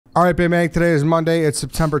All right, Big Mag, today is Monday. It's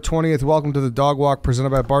September 20th. Welcome to the Dog Walk presented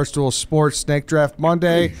by Barstool Sports Snake Draft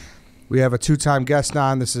Monday. We have a two-time guest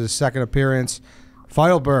on. This is his second appearance.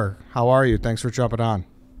 Feitberg, how are you? Thanks for jumping on.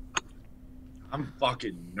 I'm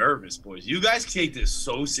fucking nervous, boys. You guys take this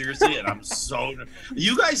so seriously, and I'm so.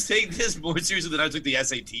 You guys take this more seriously than I took the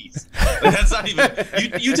SATs. Like, that's not even.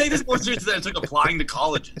 You take this more seriously than I took applying to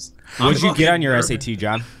colleges. What did you get on your SAT,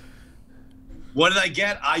 John? What did I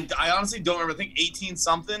get? I honestly don't remember. I think 18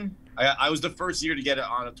 something. I was the first year to get it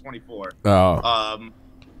on a 24. Oh.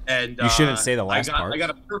 And you shouldn't say the last part. I got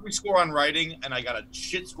a perfect score on writing, and I got a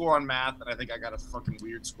shit score on math, and I think I got a fucking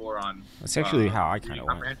weird score on. That's actually how I kind of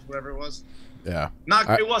went. Whatever it was. Yeah.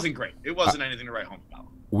 It wasn't great. It wasn't anything to write home about.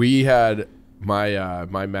 We had my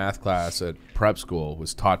my math class at prep school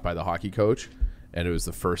was taught by the hockey coach, and it was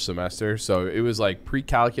the first semester. So it was like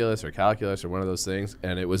pre-calculus or calculus or one of those things,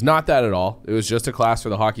 and it was not that at all. It was just a class for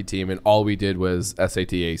the hockey team, and all we did was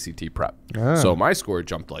SAT, ACT prep. So my score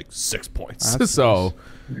jumped like 6 points. So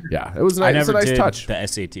yeah, it was nice. I never it was a nice did touch. the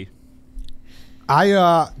SAT.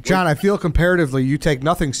 John, I feel comparatively you take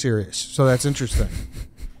nothing serious, so that's interesting.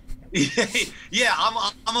 Yeah,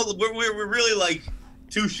 we're really like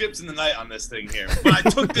two ships in the night on this thing here. But I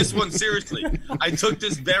took this one seriously. I took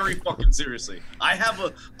this very fucking seriously. I'm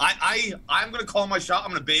gonna call my shot.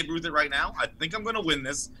 I'm gonna Babe Ruth it right now. I think I'm gonna win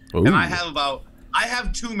this. Ooh. And I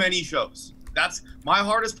have too many shows. That's my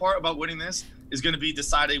hardest part about winning this is gonna be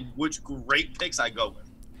deciding which great picks I go with.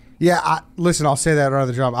 Yeah, listen, I'll say that under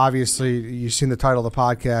the drum. Obviously, you've seen the title of the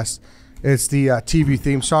podcast. It's the TV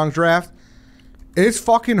theme song draft. It's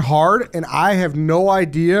fucking hard, and I have no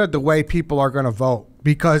idea the way people are going to vote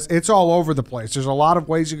because it's all over the place. There's a lot of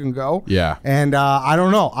ways you can go. Yeah. And I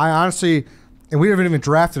don't know. I honestly, and we haven't even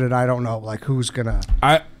drafted it. I don't know, like, who's going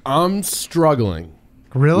to. I'm struggling.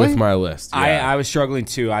 Really? With my list. Yeah. I was struggling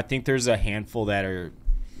too. I think there's a handful that are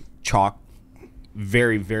chalk,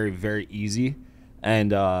 very, very, very easy.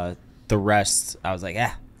 And the rest, I was like,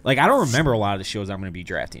 Like, I don't remember a lot of the shows I'm going to be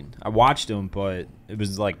drafting. I watched them, but it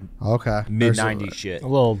was like mid-90s shit.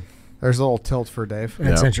 There's a little tilt for Dave.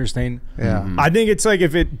 That's interesting. Yeah. I think it's like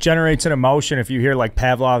if it generates an emotion, if you hear like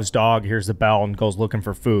Pavlov's dog hears the bell and goes looking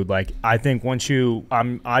for food, like I think once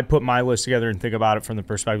I put my list together and think about it from the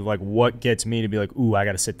perspective of like what gets me to be like, ooh, I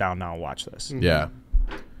got to sit down now and watch this. Yeah.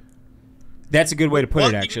 That's a good way to put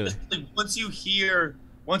it, actually. Once you hear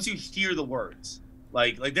the words,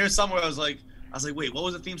 like there's somewhere I was like, wait, what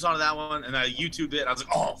was the theme song of that one? And I YouTubed it. And I was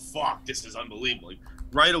like, oh fuck, this is unbelievable. Like,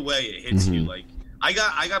 right away, it hits you. Like I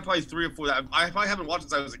got probably 3 or 4 that I probably haven't watched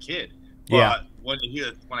since I was a kid. But yeah. When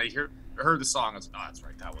I heard the song, I was like, oh, that's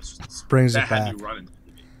right. That was just brings that it had back. me running.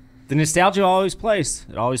 The nostalgia always plays.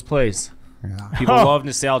 It always plays. Yeah. People love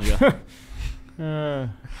nostalgia. All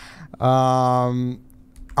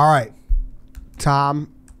right.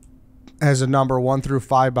 Tom has a number 1 through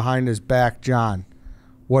 5 behind his back. John,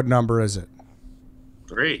 what number is it?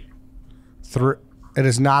 3. It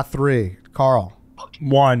is not 3. Carl.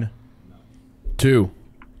 1. 2.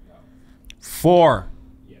 4.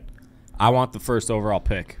 I want the first overall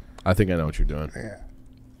pick. I think I know what you're doing. Yeah.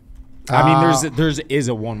 I mean, there's a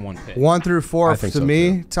 1-1 pick. 1 through 4 I think to so,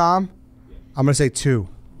 me, too. Tom. I'm going to say 2.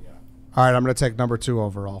 All right, I'm going to take number 2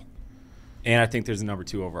 overall. And I think there's a number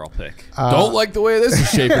 2 overall pick. Don't like the way this is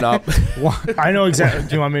shaping up. I know exactly.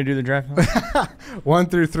 Do you want me to do the draft? 1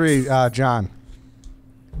 through 3, John.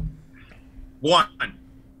 1.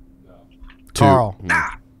 2. Carl.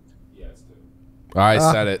 I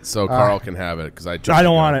said it, so Carl can have it because I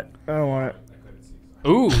don't want it. I don't want it.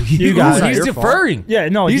 Ooh, You got it. he's Your deferring. Yeah,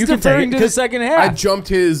 no, He's you can deferring take it to the second half. I jumped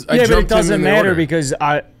his. I Yeah, but jumped it doesn't him in the matter order. because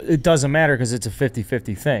it's a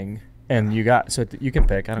 50-50 thing, and you can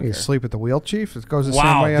pick. I don't You care. sleep at the wheel, Chief? It goes the same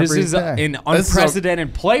Wow, way this every is day. an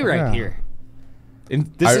unprecedented play right here. And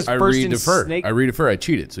this is I first in re-deferred. snake. I re-defer. I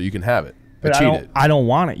cheated, so you can have it. But I cheated. I don't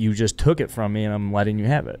want it. You just took it from me, and I'm letting you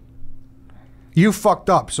have it. You fucked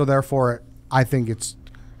up, so therefore I think you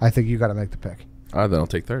got to make the pick. Then I'll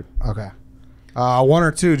take 3rd. Okay. 1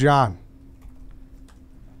 or 2, John.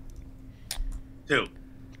 2.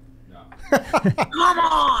 Come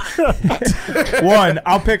on. 1.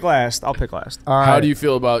 I'll pick last. All right. How do you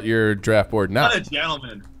feel about your draft board now? What a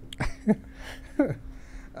gentleman.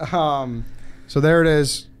 So there it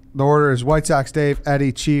is. The order is Whitesoxdave,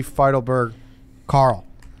 Eddie, Chief, Feitberg, Carl.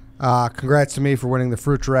 Congrats to me for winning the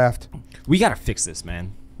fruit draft. We got to fix this,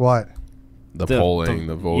 man. What? The polling,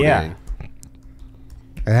 the voting. Yeah.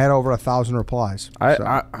 It had over 1,000 replies.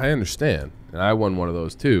 I understand. And I won one of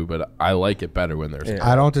those too, but I like it better when there's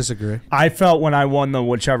I don't disagree. I felt when I won the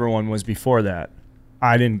whichever one was before that,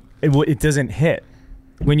 I didn't. It doesn't hit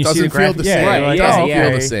when you see the feel graphic. the same. Right, It yeah, doesn't yeah.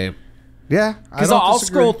 feel the same. Yeah, I Because don't I'll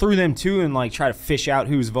disagree. scroll through them too and like try to fish out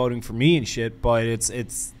who's voting for me and shit. But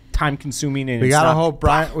it's time consuming and We it's gotta not hope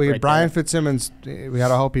Brian. right Brian there. Fitzsimmons. We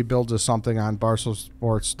gotta hope he builds us something on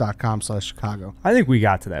barstoolsports.com/Chicago. I think we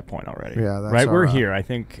got to that point already. Yeah, that's right. We're all right. here. I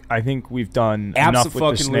think we've done enough with the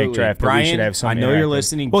snake Abso-fucking-lutely. draft that we Brian, should have I something. know you're interactive.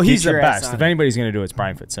 listening. Well, he's Get the your ass best. on If it. anybody's going to do it, it's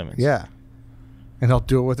Brian Fitzsimmons. Yeah, and he'll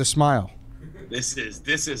do it with a smile. This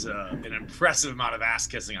is an impressive amount of ass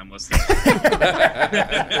kissing I'm listening to.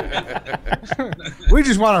 We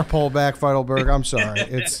just want our poll back, Feidelberg. I'm sorry.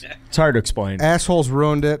 It's hard to explain. assholes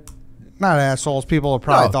ruined it. Not assholes. People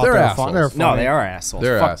probably No, thought they're they were assholes. fun. They're No, funny. they are assholes.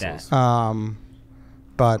 They're Fuck assholes. that.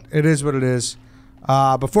 But it is what it is.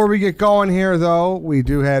 Before we get going here, though, we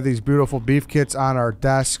do have these beautiful beef kits on our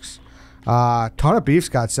desks. Ton of beefs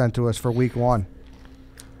got sent to us for week 1.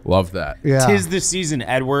 Love that. Yeah. Tis the season,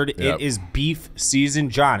 Edward. Yep. It is beef season.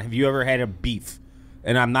 John, have you ever had a beef?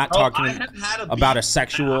 And I'm not talking I have had a about beef. a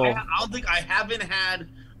sexual. I don't think I haven't had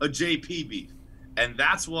a JP beef, and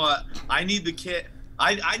that's what I need the kit.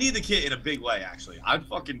 I need the kit in a big way. Actually,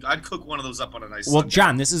 I'd cook one of those up on a nice. Well, Sunday.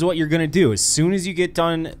 John, this is what you're going to do. As soon as you get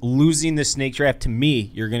done losing the snake draft to me,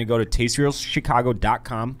 you're going to go to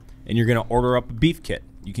tasterealchicago.com and you're going to order up a beef kit.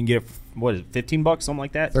 You can get it, what is it, $15, something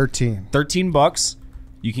like that? 13. $13.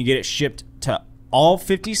 You can get it shipped to all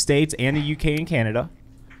 50 states and the UK and Canada.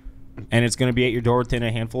 And it's going to be at your door within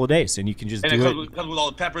a handful of days. And you can just And it do comes with all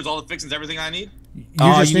the peppers, all the fixings, everything I need. You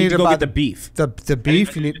You need to go about get the beef. the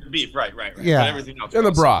beef. You need The beef, right. Yeah. But everything else. And the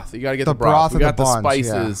goes. broth. You got to get The the broth. broth We and got the the buns,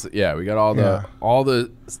 spices. Yeah. We got all Yeah.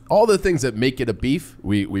 the things that make it a beef.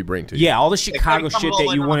 We bring to you. Yeah, all the Chicago come shit all that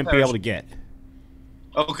in you on wouldn't be Thursday. able to get.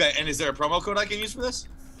 Okay, and is there a promo code I can use for this?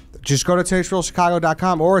 just go to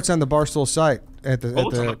tasterealchicago.com or it's on the Barstool site at the. Oh,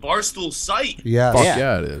 it's on the Barstool site. Yes. Fuck Yeah.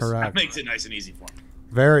 yeah, it is. That Correct. makes it nice and easy for me.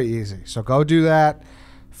 Very easy. So go do that.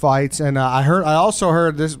 Fights and I also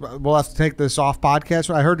heard this. We'll have to take this off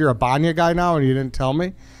podcast. I heard you're a Banya guy now, and you didn't tell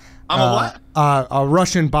me. I'm a what? A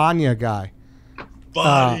Russian Banya guy.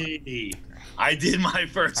 Buddy. I did my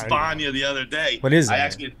first Banya the other day. What is I that?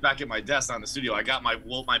 actually, it's back at my desk on the studio. I got my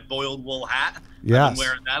boiled wool hat. I've Yes. been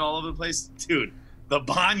wearing that all over the place. Dude, the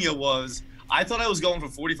Banya was, I thought I was going for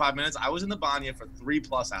 45 minutes. I was in the Banya for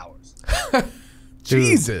 3+ hours. Dude,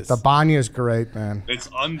 Jesus. the Banya is great, man. It's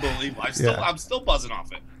unbelievable. Yeah. I'm still buzzing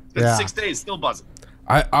off it. It's been Yeah. 6 days, still buzzing.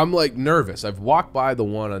 I'm like nervous. I've walked by the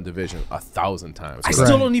one on Division 1,000 times. I Great.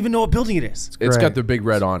 still don't even know what building it is. It's Great. got the big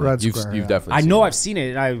red on it. Red You've square, you've yeah. definitely. I seen know it. I've seen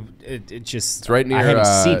it. It just It's right near. I haven't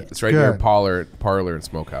seen it. It's right near Good. Parlor and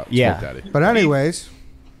Smokehouse. Yeah. Smoke Daddy. But anyways,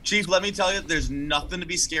 Chief, let me tell you, there's nothing to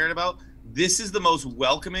be scared about. This is the most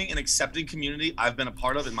welcoming and accepting community I've been a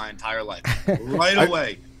part of in my entire life. Right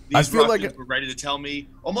away, I these feel like Russians were ready to tell me.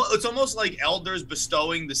 It's almost like elders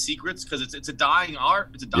bestowing the secrets because it's a dying art,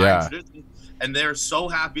 it's a dying Yeah. tradition, and they're so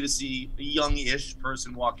happy to see a young-ish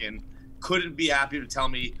person walk in. Couldn't be happier to tell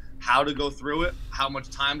me how to go through it, how much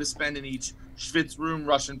time to spend in each schwitz room,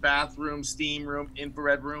 Russian bathroom, steam room,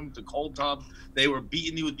 infrared room, the cold tub. They were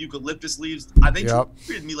beating me with eucalyptus leaves. They Yep.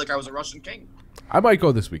 treated me like I was a Russian king. I might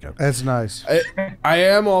go this weekend. that's nice. I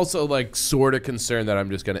am also like sort of concerned that I'm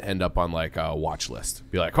just going to end up on like a watch list.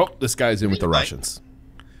 Be like, oh, this guy's in with the Right. Russians.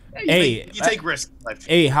 You take risks. in life.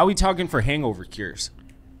 Hey, how we talking for hangover cures?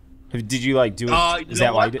 Did you like do it? You Is know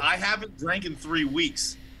that why you what? did? I haven't drank in 3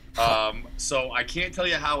 weeks, so I can't tell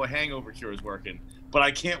you how a hangover cure is working. But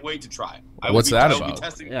I can't wait to try it. I will What's be- that I will be about?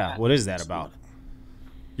 testing it. Yeah, what is that about?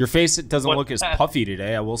 Your face doesn't What- look as puffy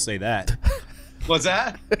today. I will say that. What's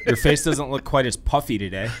that? Your face doesn't look quite as puffy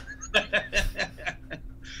today.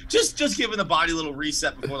 just giving the body a little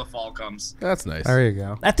reset before the fall comes. That's nice. There you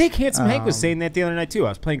go. I think Handsome Hank was saying that the other night too. I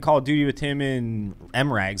was playing Call of Duty with him in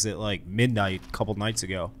MRAGs at like midnight a couple nights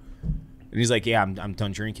ago, and he's like, "Yeah, I'm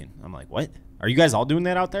done drinking." I'm like, "What? Are you guys all doing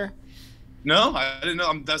that out there?" No, I didn't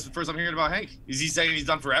know. That's the first I'm hearing about Hank. Is he saying he's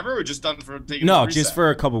done forever or just done for taking No, a reset? just for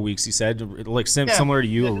a couple weeks. He said, like Yeah, similar to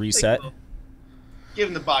you, a just reset.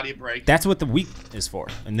 Giving the body a break. That's what the week is for.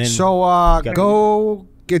 And then So go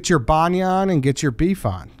get your Banya on and get your beef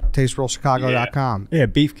on. TasteRealChicago.com. Yeah,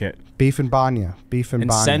 beef kit. Beef and Banya. Beef and and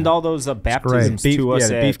Banya. send all those baptisms Beef, to us.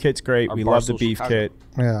 the at beef kit's great. our We love the Barstool beef Chicago. kit.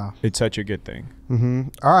 Yeah. It's such a good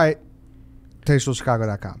thing. All right.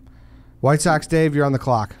 TasteRealChicago.com. Whitesoxdave, you're on the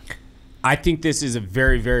clock. I think this is a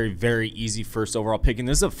very, very, very easy first overall pick. And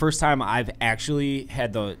this is the first time I've actually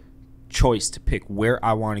had the choice to pick where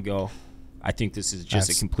I want to go. I think this is just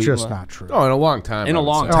That's a complete just not true. Oh, in a long time. in I a would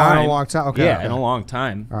long say. time. in a long time. Okay, Yeah, okay. in a long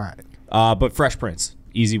time. All right. But Fresh Prince,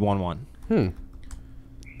 easy 1-1.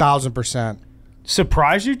 1,000%.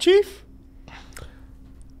 Surprise you, Chief?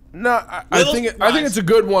 No, I Little think surprise. it's a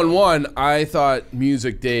good 1-1. I thought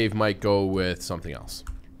Music Dave might go with something else.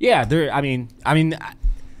 Yeah,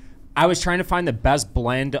 I was trying to find the best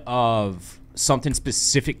blend of something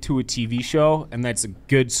specific to a TV show, and that's a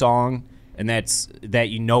good song, and that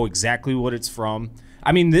you know exactly what it's from.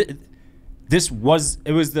 I mean, it was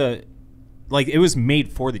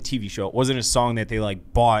made for the TV show. It wasn't a song that they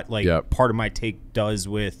like bought like Part of My Take does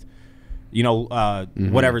with,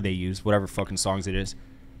 whatever they use, whatever fucking songs it is.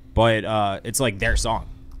 But it's like their song,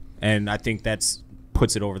 and I think that's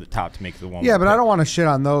puts it over the top to make the one. Yeah, but I don't want to shit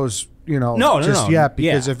on those, just yet,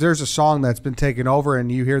 because if there's a song that's been taken over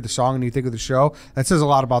and you hear the song and you think of the show, that says a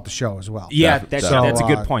lot about the show as well. Yeah, that's a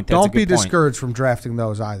good point. Don't be discouraged from drafting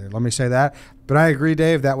those either. Let me say that. But I agree,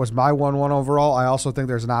 Dave. That was my 1-1 overall. I also think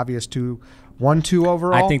there's an obvious 1-2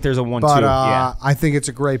 overall. I think there's a 1-2. But yeah. I think it's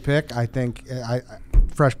a great pick. I think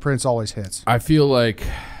Fresh Prince always hits. I feel like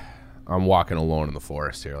I'm walking alone in the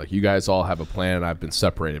forest here. Like, you guys all have a plan, and I've been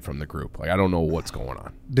separated from the group. Like, I don't know what's going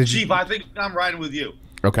on. Chief, I think I'm riding with you.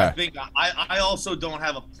 Okay. I think I also don't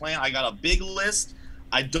have a plan. I got a big list.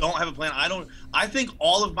 I don't have a plan. I think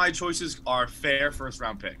all of my choices are fair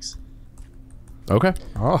first-round picks. Okay.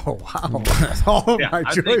 Oh, wow. All of my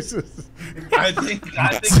choices. I think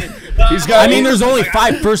he's got. There's only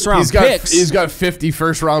 5 first-round picks. He's got 50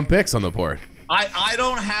 first-round picks on the board. I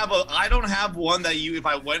don't have one that if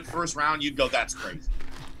I went first round, you'd go, that's crazy.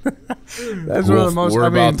 That's one of the most. We're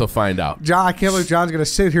about to find out. John, I can't believe John's going to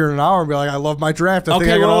sit here in an hour and be like, I love my draft. I think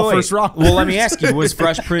I got all first round. Well, let me ask you, was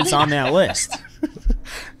Fresh Prince on that list?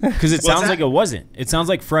 Because it sounds like it wasn't. It sounds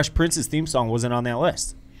like Fresh Prince's theme song wasn't on that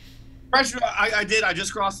list. I did. I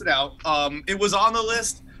just crossed it out. It was on the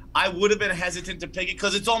list. I would have been hesitant to pick it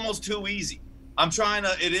because it's almost too easy. I'm trying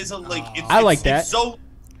to. It is a like. I like that.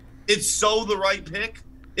 It's so the right pick.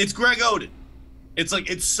 It's Greg Oden.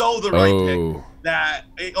 It's so the right pick that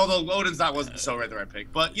although Oden's wasn't so the right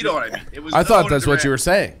pick, but you know what I mean. It was. I thought that's what you were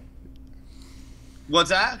saying. What's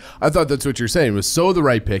that? I thought that's what you're saying. It was so the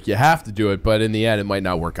right pick. You have to do it, but in the end, it might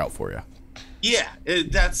not work out for you. Yeah,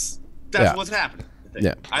 that's what's happening.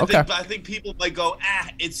 Yeah. I think people might go,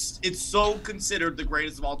 it's so considered the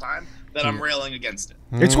greatest of all time that I'm railing against it.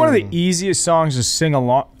 It's one of the easiest songs to sing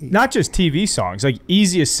along, not just TV songs, like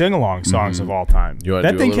easiest sing-along songs of all time.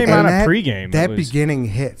 That thing came out at pregame. That beginning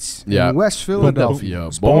hits. Yeah. In West Philadelphia.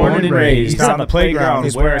 Born and raised on the playground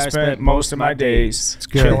is where I spent most of my days.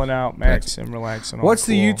 Chilling out, Max, and relaxing. What's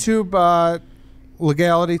the YouTube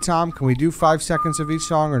legality, Tom? Can we do 5 seconds of each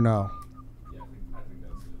song or no?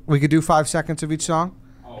 We could do 5 seconds of each song?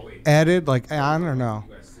 Added, like on or no?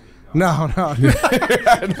 No. I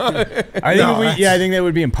think that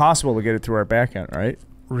would be impossible to get it through our back end, right?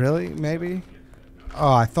 Really? Maybe?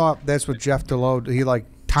 Oh, I thought that's what Jeff Deload, he like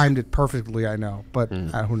timed it perfectly, I know, but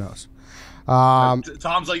who knows?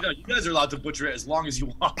 Tom's like, no, you guys are allowed to butcher it as long as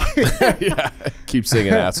you want. Yeah. Keep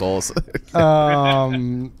singing, assholes. All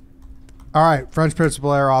right, French Prince of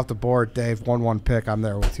Bel-Air off the board. Dave, 1-1 pick. I'm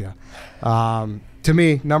there with you. To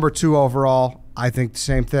me, number 2 overall. I think the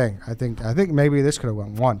same thing. I think maybe this could have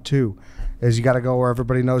went 1-2. Is you got to go where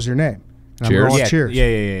everybody knows your name. And Cheers. Cheers.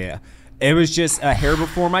 Yeah. It was just a hair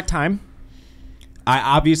before my time.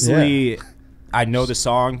 I know the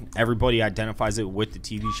song. Everybody identifies it with the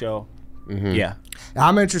TV show. Mm-hmm. Yeah.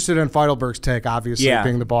 I'm interested in Feidelberg's take, obviously,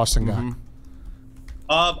 being the Boston guy.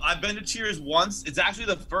 I've been to Cheers once. It's actually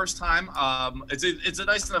the first time. It's a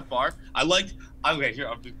nice enough bar. Here,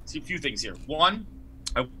 a few things here. One,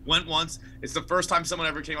 I went once. It's the first time someone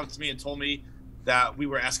ever came up to me and told me that we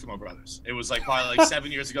were Eskimo brothers. It was like probably like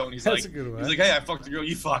 7 years ago, and he's like, "Hey, I fucked the girl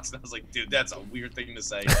you fucked." And I was like, "Dude, that's a weird thing to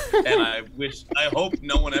say." And I hope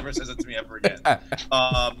no one ever says it to me ever again.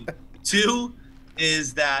 2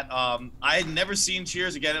 is that I had never seen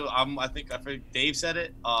Cheers again. I think Dave said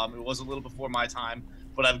it. It was a little before my time,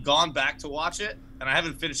 but I've gone back to watch it, and I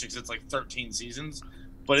haven't finished it because it's like 13 seasons.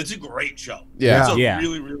 But it's a great show. Yeah, it's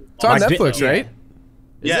really, really. It's on Netflix, right?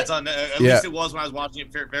 Yeah, it's on. At least it was when I was watching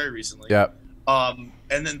it very recently. Yeah. And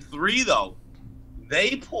then 3 though,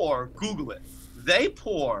 they pour. Google it. They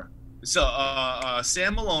pour. So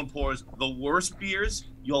Sam Malone pours the worst beers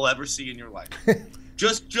you'll ever see in your life.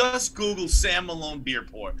 Just Google Sam Malone beer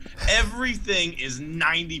pour. Everything is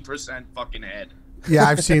 90% fucking head. Yeah,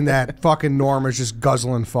 I've seen that. Fucking Norm is just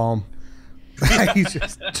guzzling foam. He's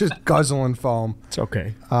just guzzling foam. It's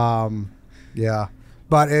okay. Yeah,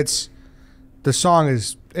 but the song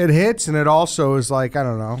it hits, and it also is like, I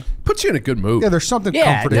don't know, puts you in a good mood. Yeah, there's something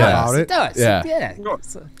comforting about it. It does. Yeah.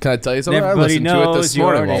 Can I tell you something? I Everybody listened to it this knows your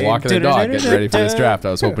morning while name. walking the dog, getting ready for this draft.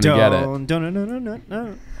 I was hoping to get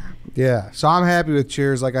it. Yeah, so I'm happy with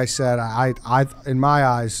Cheers. Like I said, I in my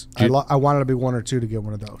eyes, I wanted to be 1 or 2 to get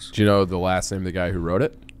one of those. Do you know the last name of the guy who wrote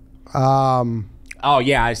it? Oh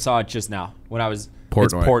yeah, I saw it just now when I was Portnoy.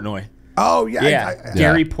 It's Portnoy. Oh yeah, Yeah,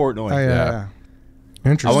 Gary Portnoy. Oh, yeah.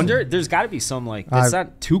 Interesting. I wonder. There's got to be some like that's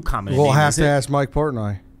not too common. We'll name, have is to it? ask Mike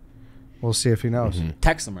Portnoy. We'll see if he knows.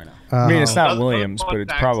 Text him right now. I mean, it's not Another Williams, fun but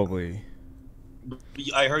it's fact. probably.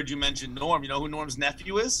 I heard you mention Norm. You know who Norm's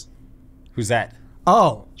nephew is? Who's that?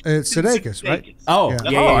 Oh, it's Sudeikis, right? Sudeikis. Oh, Yeah.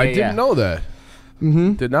 yeah. Oh, I didn't know that.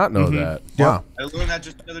 Mm-hmm. Did not know that. Wow. I learned that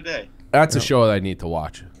just the other day. That's a show that I need to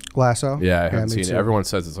watch. Lasso. Yeah, I haven't me seen too. it. Everyone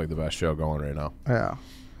says it's like the best show going right now. Yeah.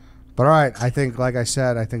 But all right, I think, like I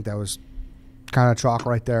said, I think that was kind of chalk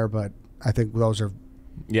right there. But I think those are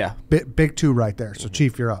Yeah. big two right there. So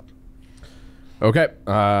Chief, you're up. Okay.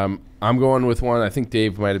 I'm going with one. I think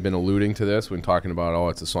Dave might have been alluding to this when talking about, oh,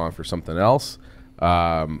 it's a song for something else.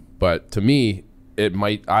 But to me, it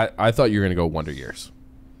might. I thought you were going to go Wonder Years.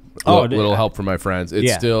 Little help from my friends.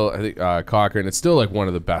 It's still, I think, Cochran. It's still like one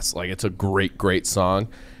of the best. Like, it's a great song.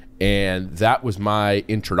 And that was my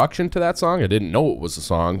introduction to that song. I didn't know it was a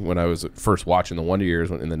song when I was first watching the Wonder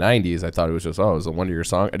Years in the 90s. I thought it was just, it was a Wonder Years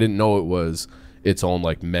song. I didn't know it was its own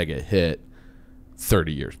like mega hit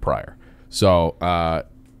 30 years prior. So,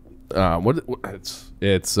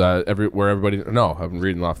 it's where everybody, no, I've been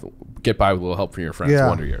reading off, Get By With a Little Help from Your Friends, Yeah.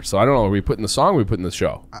 Wonder Years. So I don't know, are we putting the song or are we putting the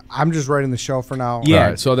show? I'm just writing the show for now. Yeah. All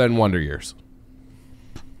right, so then Wonder Years.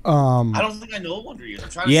 I don't think I know Wonder Years. I'm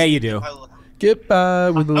trying to Yeah, see you if do. Get by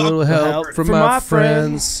with a little help from my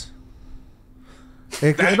friends.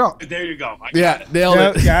 No, There you go. Yeah, nailed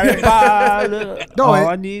it. Got it. No,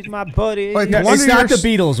 I need my buddy. Wait, No, Wonder it's not the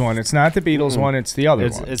Years- Beatles one. It's not the Beatles one. It's the other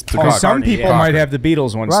one. It's Because some McCartney, people yeah. might have the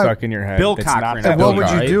Beatles one Right. stuck in your head. Bill It's not Cochran. that and what one. would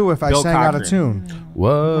you Right? do if I Bill sang out of Cochran. tune?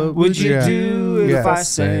 What Would you Yeah. do if Yeah. I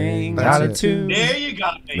sang That's out it. of tune? There you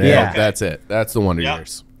got me. Yeah, Okay. that's it. That's the Wonder Yeah.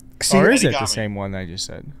 Years. Or is you it got the me. same one I just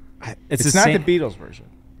said? It's It's the not same. the Beatles version.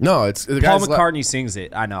 No, it's the Paul guy's McCartney sings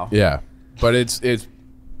it. I know. yeah, but it's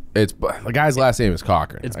the guy's last name is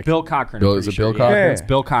Cochran. It's Bill Cochran. Bill- I'm is pretty it Bill sure. Cochran? Yeah, Yeah. it's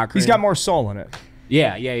Bill Cochran. He's got more soul in it.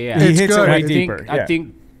 Yeah. He It's hits good. it way I deeper. I yeah.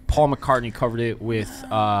 think Paul McCartney covered it with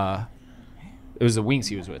it was the Wings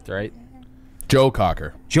he was with, right? Joe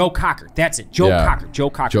Cocker. Joe Cocker. That's it. Joe Yeah. Cocker. Joe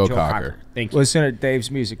Cocker. Joe Joe Cocker. Cocker. Thank you. Listen to Dave's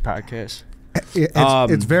music podcast.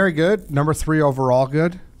 It's very good. Number 3 overall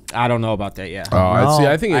good. I don't know about that. Yeah. Oh, see,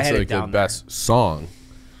 I think I it's had it like the down there. best song.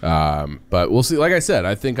 But we'll see. Like I said,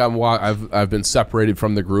 I think I've been separated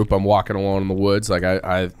from the group. I'm walking alone in the woods. Like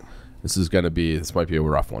this might be a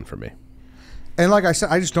rough one for me. And like I said,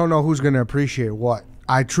 I just don't know who's going to appreciate what.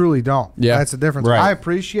 I truly don't. Yeah. That's the difference. Right. I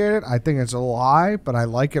appreciate it. I think it's a little high, but I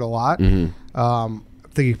like it a lot. I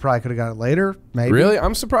think he probably could have got it later. Maybe. Really,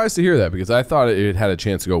 I'm surprised to hear that because I thought it had a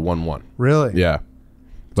chance to go 1-1. Really? Yeah,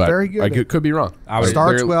 but very good. I could be wrong. I was-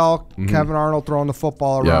 Starts Clearly- well. Kevin Arnold throwing the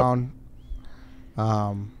football Yep. around.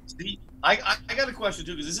 See, I got a question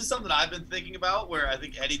too because this is something I've been thinking about. Where I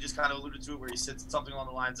think Eddie just kind of alluded to it, where he said something along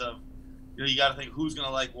the lines of, you got to think who's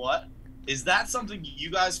gonna like what. Is that something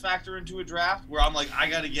you guys factor into a draft? Where I'm like, I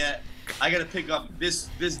got to pick up this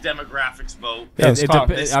demographics vote. Yeah,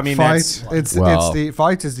 I mean, Fights. that's Well- The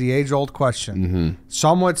fights is the age old question.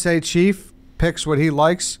 Some would say Chief picks what he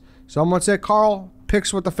likes. Some would say Carl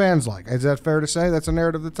picks what the fans like. Is that fair to say? That's a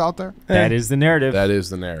narrative that's out there. that is the narrative. That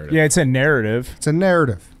is the narrative. Yeah, it's a narrative. It's a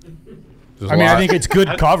narrative. There's I a mean, I lot- think it's good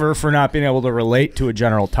cover for not being able to relate to a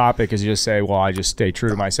general topic is you just say, well, I just stay true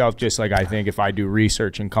to myself. Just like I think if I do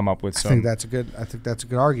research and come up with I some. think that's a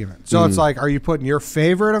good argument. So it's like, are you putting your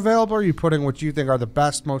favorite available, or are you putting what you think are the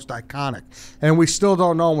best, most iconic? And we still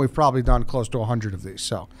don't know, and we've probably done close to 100 of these.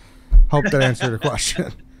 So hope that answered the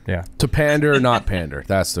question. Yeah. to pander or not pander.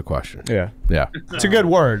 That's the question. Yeah. Yeah, It's a good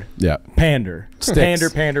word. yeah. Pander. Pander, pander,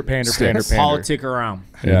 pander, pander, pander. Politic around.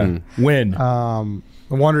 Yeah. Win.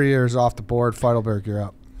 The Wonder Years off the board. Feidelberg, you're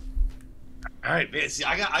up. All right, man. See,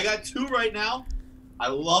 I got two right now. I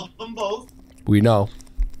love them both, We know.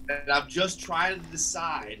 and I'm just trying to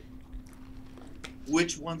decide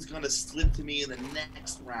which one's gonna slip to me in the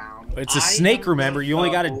next round. It's a I snake. am Remember, gonna you only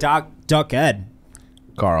got to go- duck Ed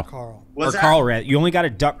Carl. Carl. What's or that? Carl. You only got to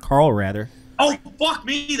duck Carl rather. Oh, fuck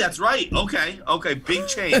me. That's right. Okay. Big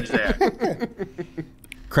change there.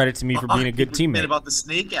 Credit to me for being a good Forget teammate. about the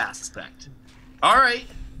snake aspect. All right.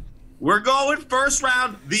 We're going first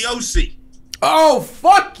round, the OC. Oh,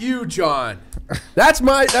 fuck you, John. That's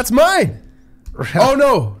mine. Oh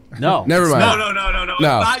no. No, Never mind. No. No. It's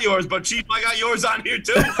not yours, but Chief, I got yours on here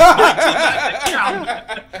too.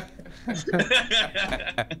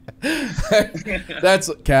 That's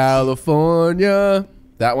California.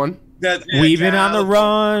 That one. That's it, Weaving on the Cal.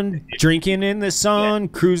 run, drinking in the sun,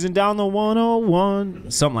 cruising down the 101,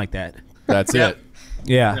 something like that. That's Yep. it.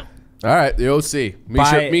 Yeah. All right, the OC.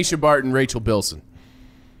 Misha Barton, Rachel Bilson.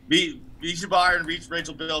 Misha Barton,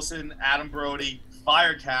 Rachel Bilson, Adam Brody.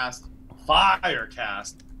 Firecast,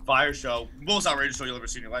 fire show, most outrageous show you'll ever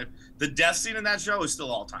see in your life. The death scene in that show is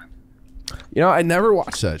still all time. You know, I never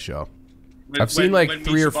watched that show. I've seen like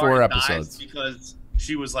 3 or 4 episodes. Because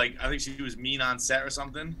she was like, I think she was mean on set or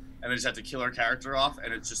something, and they just had to kill her character off,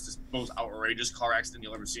 and it's just the most outrageous car accident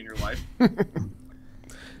you'll ever see in your life.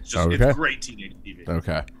 It's great teenage TV.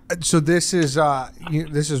 Okay. So this is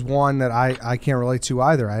one that I can't relate to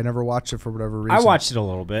either. I never watched it for whatever reason. I watched it a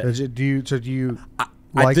little bit. Do you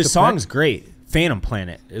like the song's great. Phantom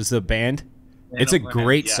Planet is the band. It's a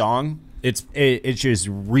great song. It just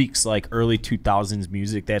reeks like early 2000s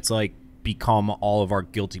music that's like become all of our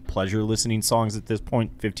guilty pleasure listening songs at this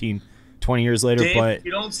point, 15, 20 years later. Dave, but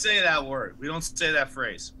we don't say that word. We don't say that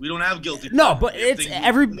phrase. We don't have guilty pleasure. No, but it's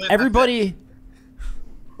everybody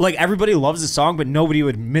like everybody loves the song, but nobody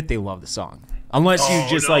would admit they love the song. Unless you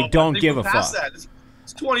just don't give a fuck.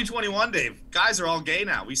 It's 2021, Dave. Guys are all gay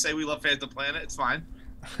now. We say we love Phantom Planet. It's fine.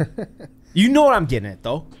 You know what I'm getting at,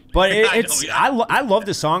 though. But I love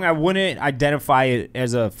the song. I wouldn't identify it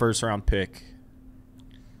as a first round pick.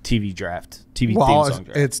 TV theme song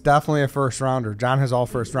draft. It's definitely a first rounder. John has all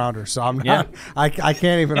first rounders, so I'm not. Yeah. I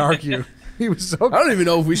can't even argue. He was so. I don't even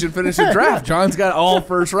know if we should finish the draft. John's got all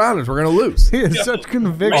first rounders. We're gonna lose. He has such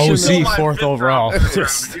conviction. OC 4th overall.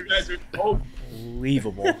 You guys are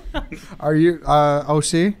unbelievable. Are you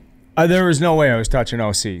OC? There was no way I was touching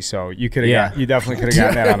OC, so you could have you definitely could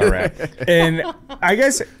have gotten that on the rack. And I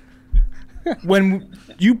guess when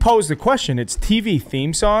you pose the question, it's TV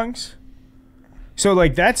theme songs. So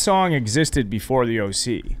like that song existed before the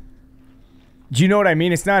OC. Do you know what I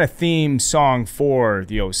mean? It's not a theme song for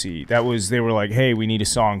the OC. They were like, hey, we need a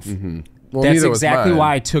song. Well, that's exactly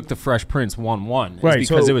why I took the Fresh Prince 1-1. Right,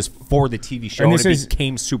 because it was for the TV show and it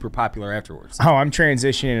became super popular afterwards. Oh, I'm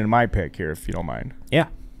transitioning into my pick here, if you don't mind. Yeah.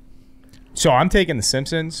 So I'm taking The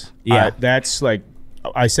Simpsons. Yeah. That's like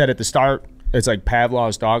I said at the start, it's like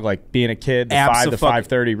Pavlov's dog, like being a kid, the 5 to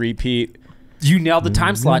 5:30 repeat. You nailed the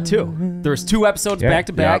time slot, too. There was 2 episodes back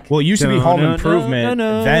to back. Well, it used to be Home Improvement,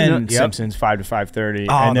 then Simpsons 5 to 5:30.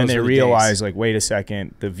 And then they realized, like, wait a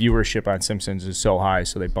second, the viewership on Simpsons is so high,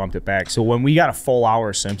 so they bumped it back. So when we got a full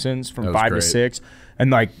hour Simpsons from 5 to 6,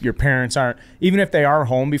 and, like, your parents aren't, even if they are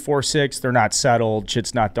home before 6, they're not settled,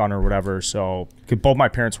 shit's not done or whatever. So both my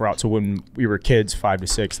parents were out. So when we were kids, 5 to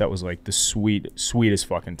 6, that was, like, the sweetest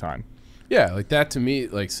fucking time. Yeah, like that to me,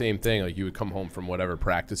 like same thing. Like you would come home from whatever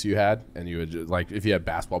practice you had, and you would just, like if you had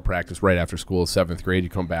basketball practice right after school, 7th grade, you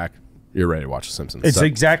come back, you're ready to watch The Simpsons. It's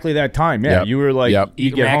exactly that time. Yeah, you were like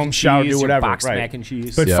you get home, shower, do whatever, box mac and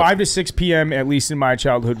cheese. But 5 to 6 p.m. at least in my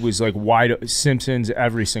childhood was like wide Simpsons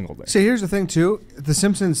every single day. See, here's the thing too: the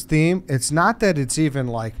Simpsons theme. It's not that it's even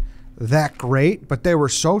like that great, but they were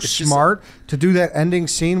so smart to do that ending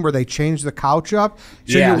scene where they changed the couch up.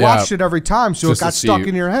 So you watched it every time, so just it got stuck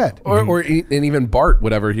in your head. And even Bart,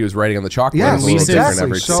 whatever he was writing on the chalkboard, was a little different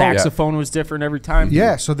every time. Saxophone was different every time.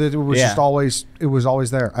 Yeah, so that it was just always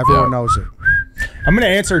there. Everyone knows it. I'm going to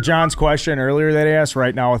answer John's question earlier that he asked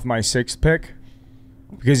right now with my 6th pick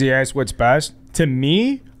because he asked what's best. To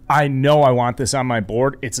me, I know I want this on my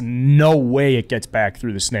board. It's no way it gets back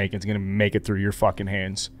through the snake. It's going to make it through your fucking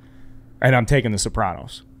hands. And I'm taking The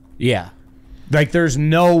Sopranos. Yeah. Like, there's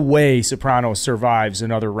no way Sopranos survives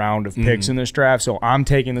another round of picks in this draft. So I'm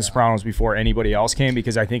taking The Sopranos before anybody else can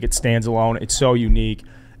because I think it stands alone. It's so unique.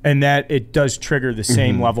 And that it does trigger the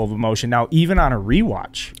same level of emotion. Now, even on a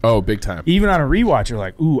rewatch. Oh, big time. Even on a rewatch, you're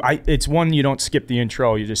like, ooh, it's one you don't skip the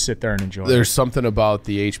intro. You just sit there and enjoy it. There's something about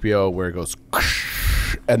the HBO where it goes,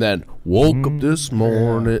 and then woke up this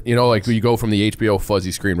morning. You know, like you go from the HBO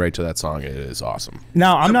fuzzy screen right to that song. It is awesome.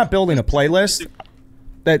 Now, I'm not building a playlist.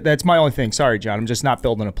 That's my only thing. Sorry, John. I'm just not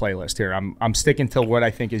building a playlist here. I'm sticking to what I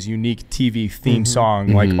think is unique TV theme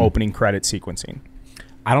song, like opening credit sequencing.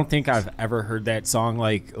 I don't think I've ever heard that song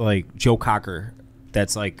like Joe Cocker.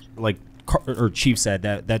 That's like or Chief said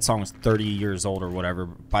that song was 30 years old or whatever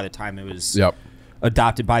by the time it was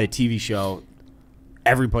adopted by the TV show.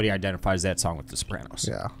 Everybody identifies that song with The Sopranos.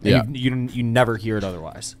 Yeah. You never hear it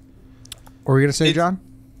otherwise. What were you gonna say, John?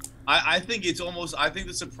 I think it's almost. I think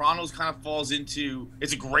The Sopranos kind of falls into.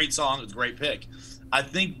 It's a great song. It's a great pick. I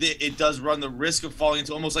think that it does run the risk of falling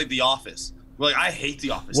into almost like The Office. Like I hate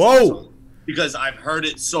The Office. Whoa. Because I've heard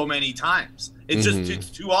it so many times. It's just it's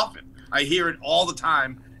too often. I hear it all the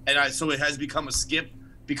time, and so it has become a skip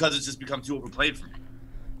because it's just become too overplayed for me.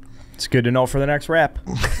 It's good to know for the next rap.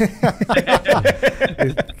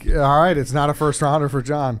 All right, it's not a first rounder for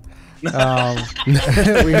John. We know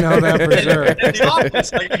that for sure. And The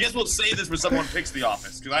Office, I guess we'll save this for someone picks The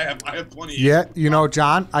Office because I have plenty. Yeah, you know,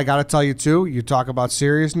 John, I got to tell you too. You talk about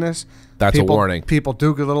seriousness. That's a warning. People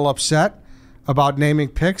do get a little upset. about naming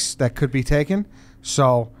picks that could be taken.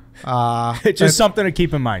 So It's just something to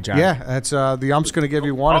keep in mind, John. yeah, that's the ump's going to give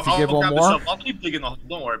you one if you give one more. I'll keep digging.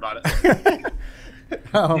 Don't worry about it.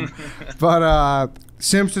 But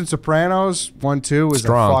Simpson Sopranos 1-2 is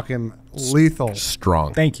Strong. a fucking lethal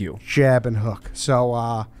Strong. Thank you. jab and hook.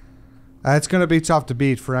 So that's going to be tough to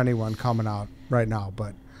beat for anyone coming out right now.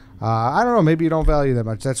 But I don't know. Maybe you don't value that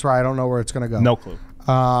much. That's why I don't know where it's going to go. No clue.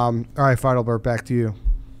 All right, Feidelberg, back to you.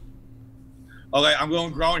 Okay, I'm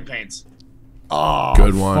going growing pains. Oh,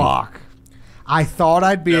 Good one. Fuck. I thought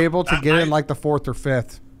I'd be Yeah, able to get I- in like the 4th or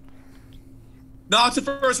 5th. No, it's a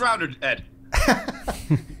first rounder, Ed.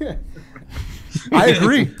 I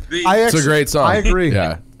agree. It's a great song. I agree.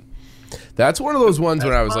 Yeah. That's one of those ones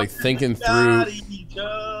when I was like thinking through. Each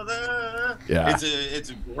other. Yeah. It's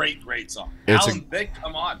a great song. It's Alan Vick,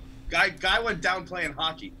 come on. Guy went down playing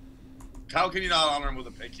hockey. How can you not honor him with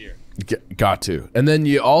a pick here? Got to. And then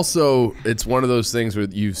you also, it's one of those things where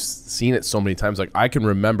you've seen it so many times. Like I can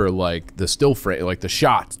remember like the still frame, like the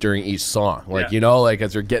shots during each song. Like, Yeah. you know, like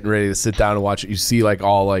as they're getting ready to sit down and watch it, you see like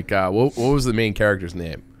all like, what was the main character's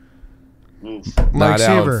name? Oof. Mike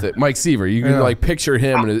Alan Seaver. Mike Seaver. You can Yeah. like picture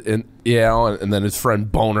him and then his friend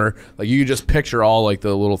Boner. Like you can just picture all like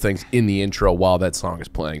the little things in the intro while that song is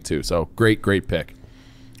playing too. So great pick.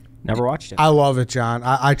 Never watched it. I love it, John.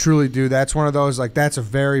 I truly do. That's one of those, like, that's a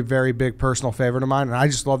very, very big personal favorite of mine. And I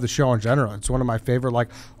just love the show in general. It's one of my favorite, like,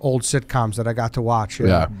 old sitcoms that I got to watch.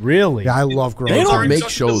 Yeah. Really? Yeah, I love growing They up. don't Sorry, make so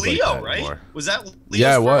shows like Leo, that right? anymore. Was that Leo's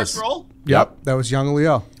Yeah, it first was. role? Yep, that was young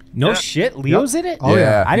Leo. No Yep. shit. Leo's in it? Oh,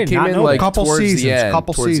 yeah. I He did came not in, know like, that. Couple towards the seasons. end,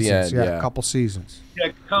 Couple towards the seasons. end, Yeah, yeah. couple seasons.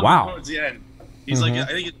 Yeah, come Wow. towards the end. He's like, I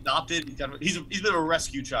think he's adopted. He's a bit of a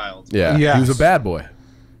rescue child. Yeah. Yes. He was a bad boy.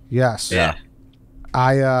 Yes. Yeah.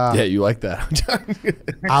 Yeah, you like that.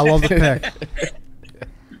 I love the pick.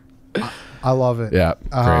 I love it. Yeah,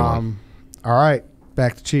 great one. All right,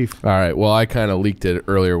 back to Chief. All right. Well, I kind of leaked it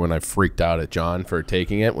earlier when I freaked out at John for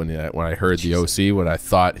taking it when I heard the OC when I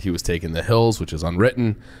thought he was taking the Hills, which is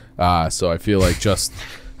unwritten. So I feel like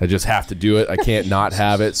I just have to do it. I can't not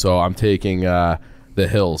have it. So I'm taking the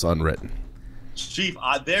Hills unwritten. Chief,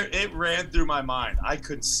 it ran through my mind. I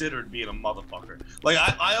considered being a motherfucker. Like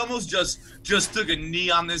I almost just took a knee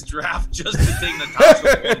on this draft just to take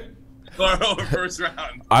the top over first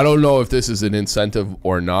round. I don't know if this is an incentive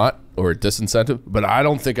or not, or a disincentive, but I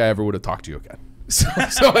don't think I ever would have talked to you again. So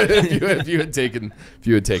if you had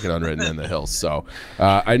taken unwritten in the Hills. So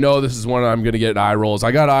I know this is one I'm going to get eye rolls.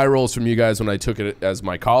 I got eye rolls from you guys when I took it as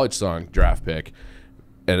my college song draft pick,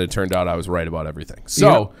 and it turned out I was right about everything.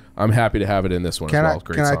 So I'm happy to have it in this one as well.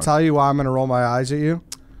 Great Can song. I tell you why I'm going to roll my eyes at you?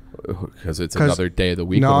 Because it's another day of the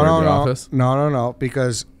week No, when we're no, in the no, office. no.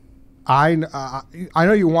 Because I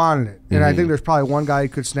know you wanted it, and I think there's probably one guy who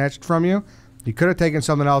could snatch it from you. You could have taken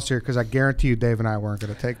something else here because I guarantee you, Dave and I weren't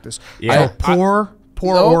going to take this. Yeah. So poor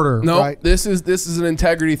order. No, right? this is an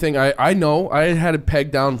integrity thing. I know I had it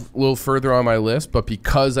pegged down a little further on my list, but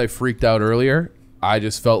because I freaked out earlier, I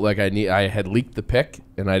just felt like I had leaked the pick,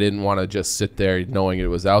 and I didn't want to just sit there knowing it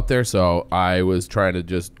was out there. So I was trying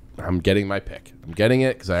to I'm getting my pick. I'm getting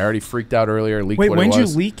it because I already freaked out earlier. Leaked Wait, what when it did you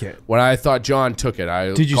was. leak it? When I thought John took it,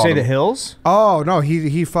 Did you called say him. the Hills? Oh no,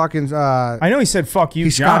 he fucking. I know he said "fuck you,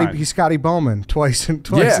 He's John." Scotty Bowman twice and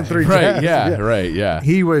Yeah, three. right. jabs. Yeah, right. Yeah.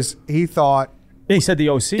 He thought. Yeah, he said the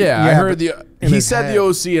OC. Yeah, I Yeah, heard but in he his said head. the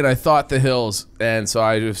OC, and I thought the Hills, and so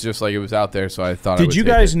I was just like it was out there, so I thought. I Did would you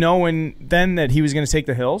take guys it. know then that he was going to take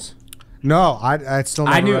the Hills? No, I still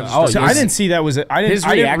never I knew- registered. oh, So I didn't see that was. I His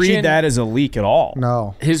didn't read reaction- that as a leak at all.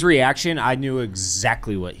 No. His reaction, I knew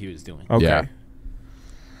exactly what he was doing. Okay. Yeah.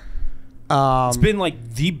 It's been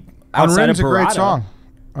like the outside Unwritten's of a great Barada. song.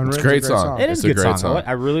 Unwritten's a great song. It It's is a a good great song. song.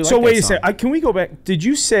 I really like So that wait a song. second. Can we go back? Did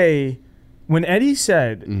you say when Eddie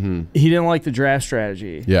said he didn't like the draft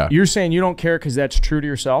strategy? Yeah. You're saying you don't care because that's true to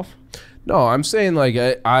yourself? No, I'm saying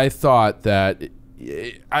like I thought that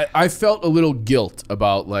I felt a little guilt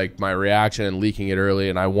about like my reaction and leaking it early,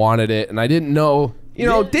 and I wanted it, and I didn't know. You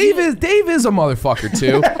know, Dave is a motherfucker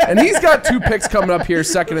too, and he's got 2 picks coming up here,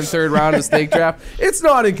 second and third round of the snake draft. It's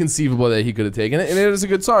not inconceivable that he could have taken it, and it is a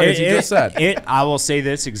good song, as you just said. I will say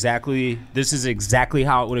this exactly. This is exactly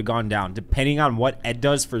how it would have gone down. Depending on what Ed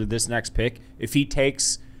does for this next pick, if he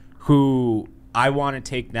takes who I want to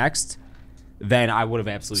take next, then I would have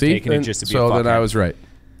absolutely taken it just to be a so then I fuckhead. was right,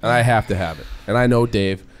 and I have to have it, and I know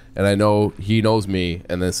Dave. And I know he knows me,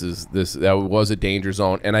 and that was a danger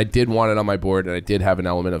zone. And I did want it on my board, and I did have an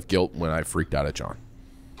element of guilt when I freaked out at John.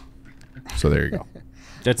 So there you go.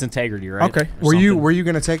 That's integrity, right? Okay. Were you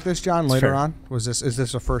going to take this, John, later on? Is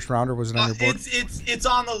this a first round or was it on your board? It's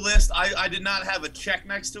on the list. I did not have a check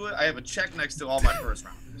next to it. I have a check next to all my first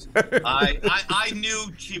rounders. I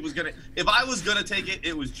knew she was gonna. If I was gonna take it,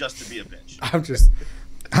 it was just to be a bitch.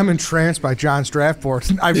 I'm entranced by John's draft board.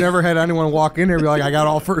 I've never had anyone walk in here and be like, I got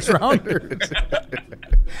all first rounders.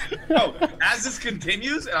 No, as this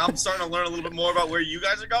continues and I'm starting to learn a little bit more about where you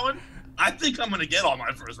guys are going, I think I'm going to get all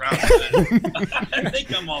my first rounders. I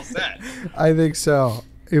think I'm all set. I think so,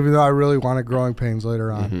 even though I really wanted Growing Pains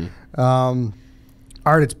later on. All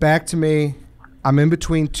right, it's back to me. I'm in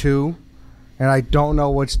between two, and I don't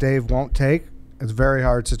know which Dave won't take. It's a very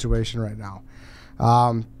hard situation right now.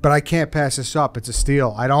 But I can't pass this up. It's a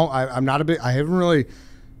steal. I'm not a big. I haven't really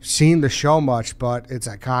seen the show much, but it's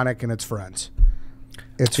iconic and it's Friends.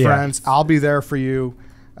 It's Friends. I'll be there for you.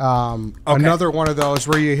 Okay. Another one of those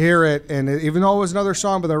where you hear it, and even though it was another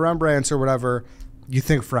song by the Rembrandts or whatever, you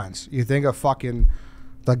think Friends. You think of fucking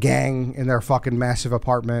the gang in their fucking massive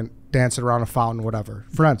apartment dancing around a fountain, whatever.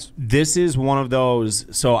 Friends. This is one of those.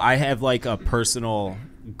 So I have like a personal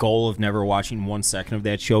goal of never watching 1 second of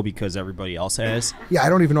that show because everybody else has. Yeah, I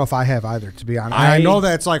don't even know if I have either, to be honest. I know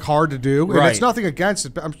that's like hard to do. Right. And it's nothing against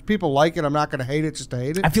it. People like it. I'm not going to hate it just to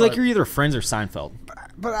hate it. I feel like you're either Friends or Seinfeld.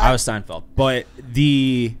 But I was Seinfeld. But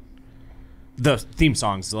the theme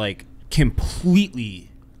song's like completely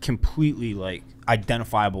like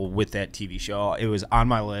identifiable with that TV show. It was on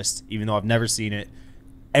my list, even though I've never seen it.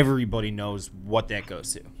 Everybody knows what that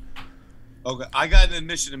goes to. Okay, I got an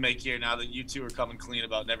admission to make here now that you two are coming clean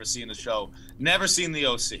about never seeing the show. Never seen the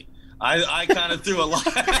OC. I kind of threw a lot.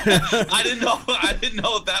 I didn't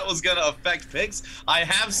know if that was gonna affect picks. I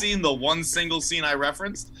have seen the one single scene I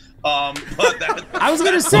referenced. But I was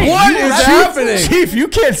gonna say, what is happening, Chief? You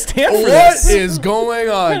can't stand for this. this. What is going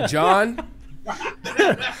on, John?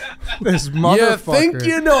 This motherfucker. You think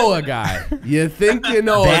you know a guy. You think you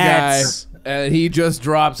know a guy. And he just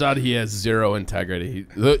drops out. He has zero integrity.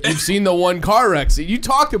 You've seen the one car wreck scene. You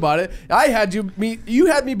talked about it. You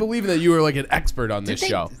had me believing that you were like an expert on this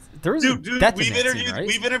show. Dude,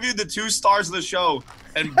 we've interviewed the two stars of the show,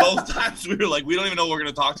 and both times we were like, we don't even know what we're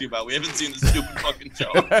gonna talk to you about. We haven't seen this stupid fucking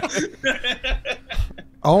show.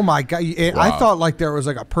 Oh my god! Wow. I thought like there was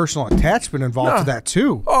like a personal attachment involved to that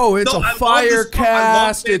too. Oh, it's a fire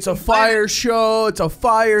cast. It's a fire show. It's a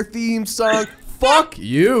fire theme song. Fuck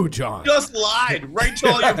you, John. Just lied right to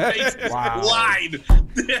all your face. Wow. Lied.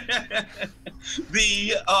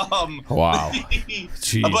 Wow.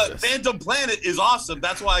 Jesus. But Phantom Planet is awesome.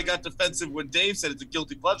 That's why I got defensive when Dave said it's a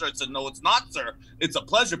guilty pleasure. I said, no, it's not, sir. It's a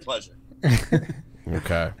pleasure.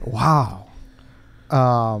 Okay. Wow.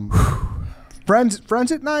 Friends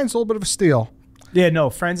at 9 is a little bit of a steal. Yeah, no,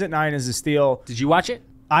 Friends at 9 is a steal. Did you watch it?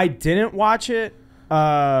 I didn't watch it.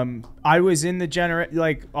 I was in the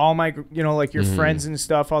like all my, like your friends and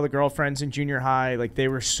stuff, all the girlfriends in junior high, like they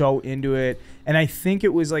were so into it. And I think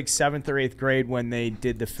it was like 7th or 8th grade when they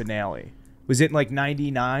did the finale. Was it like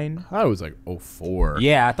 99? I thought it was like 04.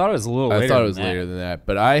 Yeah, I thought it was a little later. I thought it was later than that.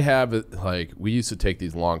 But I have it like we used to take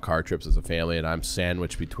these long car trips as a family, and I'm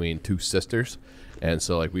sandwiched between two sisters. And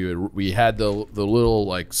so like we had the little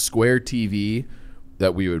like square TV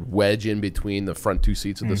that we would wedge in between the front two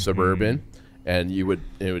seats of the Suburban. And it would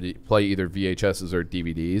play either VHSs or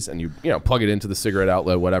DVDs, and you plug it into the cigarette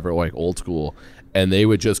outlet, whatever, like old school, and they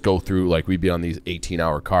would just go through like we'd be on these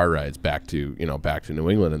 18-hour car rides back to New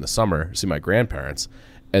England in the summer, see my grandparents,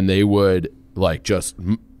 and they would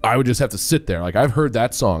I would just have to sit there. Like I've heard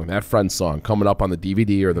that song, that Friends song, coming up on the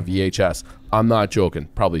DVD or the VHS. I'm not joking,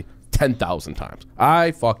 probably 10,000 times.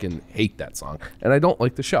 I fucking hate that song, and I don't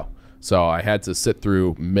like the show. So I had to sit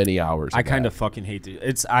through many hours. I kind of fucking hate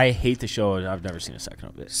it. I hate the show, and I've never seen a second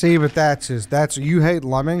of it. See, but that's you hate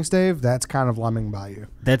Lemmings, Dave. That's kind of Lemming by you.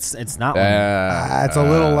 It's not. It's a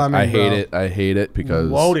little Lemming. I hate it because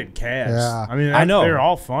loaded cast. Yeah. I mean, I know they're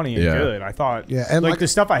all funny and good. I thought, and like the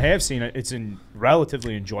stuff I have seen, it's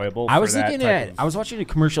relatively enjoyable. I was I was watching a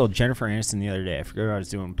commercial of Jennifer Aniston the other day. I forgot what I was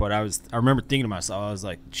doing, but I remember thinking to myself, I was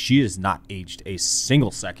like, she has not aged a single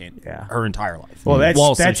second her entire life. Well, that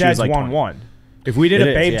adds like 1-1. If we did a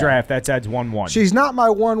babe draft, that adds 1-1. She's not my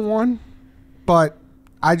 1-1, but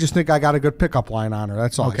I just think I got a good pickup line on her.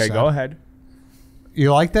 That's all. Okay, go ahead.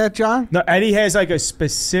 You like that, John? No, Eddie has like a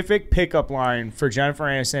specific pickup line for Jennifer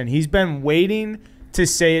Aniston. He's been waiting to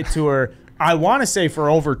say it to her. I want to say for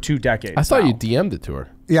over 2 decades. I thought you DM'd it to her.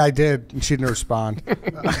 Yeah, I did, and she didn't respond.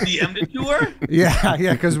 DM'd it to her?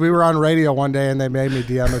 Yeah, because we were on radio one day, and they made me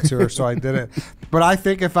DM it to her, so I did it. But I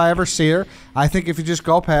think if I ever see her, I think if you just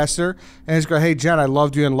go past her and just go, hey, Jen, I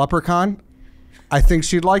loved you in Leprechaun, I think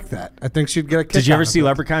she'd like that. I think she'd get a kick out of it. Did you ever see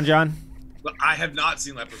Leprechaun, John? I have not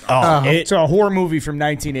seen Leprechaun. It's a horror movie from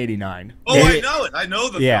 1989. Oh, I know it. I know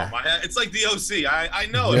the Yeah. film. It's like the OC. I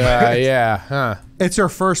know it. Yeah, huh. It's her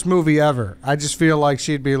first movie ever. I just feel like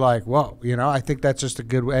she'd be like, whoa, I think that's just a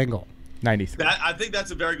good angle. 93. I think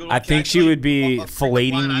that's a very good one. I think she would be A freaking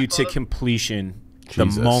line filleting I you to thought of. completion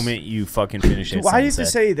Jesus. the moment you fucking finish it. Why do you have to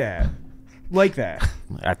say that? Like that?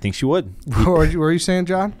 I think she would. What were you saying,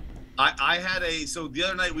 John? I had so the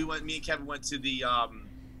other night me and Kevin went to the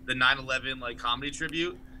 9/11 like comedy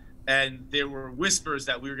tribute, and there were whispers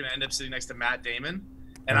that we were gonna end up sitting next to Matt Damon,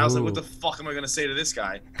 and I was like, what the fuck am I gonna say to this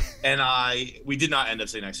guy? And we did not end up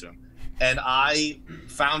sitting next to him, and I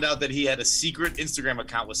found out that he had a secret Instagram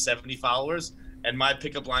account with 70 followers, and my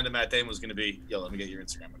pickup line to Matt Damon was gonna be, yo, let me get your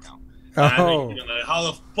Instagram account. And I think, like,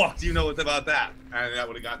 how the fuck do you know about that? And that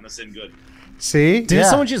would have gotten us in good. See? Didn't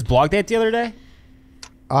someone just blog that the other day?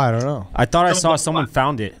 I don't know. I thought I saw What? someone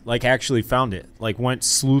found it, like actually found it, like went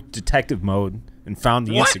sleuth detective mode and found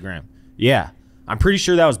the What? Instagram. Yeah, I'm pretty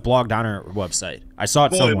sure that was blogged on her website. I saw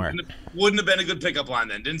it somewhere. Wouldn't have been a good pickup line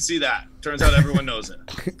then. Didn't see that. Turns out everyone knows it.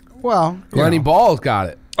 Well, Glenny Balls got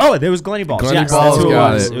it. Oh, there was Glenny Balls. Glenny Yes, Balls that's who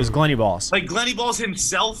got it was. it. It was Glenny Balls. Like Glenny Balls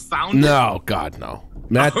himself found it. No, God, no.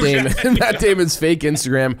 Matt Okay. Damon, Matt Damon's fake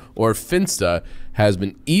Instagram or Finsta has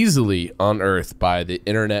been easily unearthed by the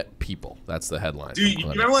internet people. That's the headline. Dude, you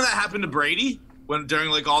remember when that happened to Brady? When during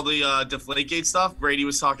like all the Deflategate stuff, Brady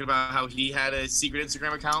was talking about how he had a secret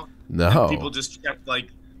Instagram account. No. And people just kept like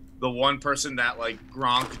the one person that like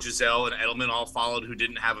Gronk, Giselle, and Edelman all followed who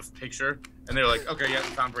didn't have a picture, and they were like, okay, yeah, we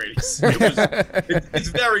found Brady's. It's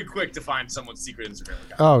very quick to find someone's secret Instagram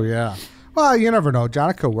account. Oh, yeah. Well, you never know. John,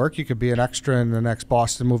 it could work. You could be an extra in the next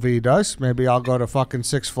Boston movie he does. Maybe I'll go to fucking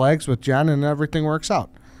Six Flags with Jen and everything works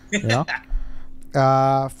out. You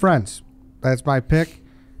know? Friends. That's my pick.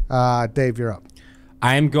 Dave, you're up.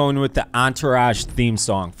 I am going with the Entourage theme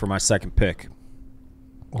song for my second pick.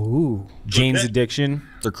 Ooh. Jane's Addiction.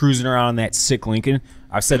 They're cruising around in that sick Lincoln.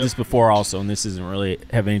 I've said this before also, and this doesn't really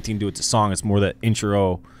have anything to do with the song. It's more the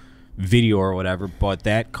intro video or whatever, but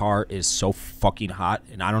that car is so fucking hot,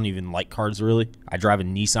 and I don't even like cars really. I drive a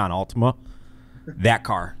Nissan Altima. That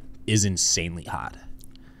car is insanely hot.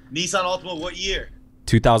 Nissan Altima, what year?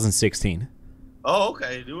 2016. Oh,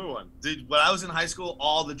 okay, newer one. Dude, when I was in high school,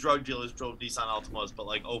 all the drug dealers drove Nissan Altimas, but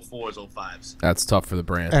like 04s, 05s. That's tough for the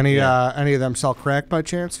brand. Any of them sell crack by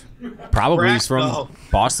chance? Probably Crack? he's from No.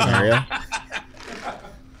 Boston area.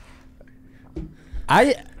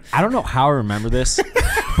 I don't know how I remember this,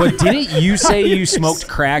 but didn't you say you smoked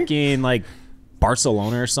crack in like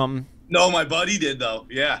Barcelona or something? No, my buddy did though.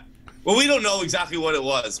 Yeah. Well, we don't know exactly what it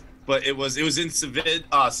was, but it was in Seville.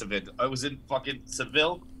 It was in fucking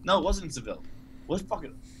Seville. No, it wasn't in Seville. What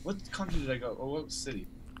country did I go? Or what city?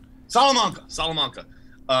 Salamanca.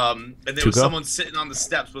 And there was someone sitting on the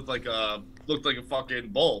steps with like looked like a fucking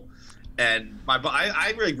bowl. And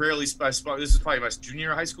I really rarely smoked. This is probably my junior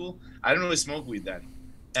year of high school. I didn't really smoke weed then.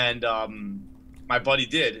 And my buddy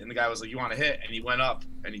did, and the guy was like, "You want to hit?" And he went up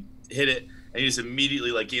and he hit it, and he just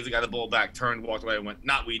immediately like gave the guy the bowl back, turned, walked away, and went,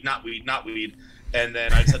 "Not weed, not weed, not weed." And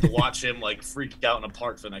then I just had to watch him like freak out in a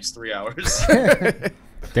park for the next 3 hours.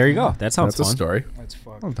 There you go. That sounds That's a fun. story. That's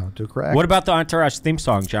fucked. Well, don't do crack. What about the Entourage theme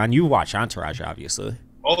song, John? You watch Entourage, obviously.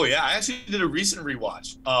 Oh yeah, I actually did a recent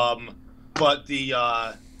rewatch. But the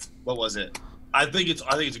what was it? I think it's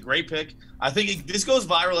a great pick. I think this goes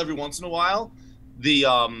viral every once in a while. The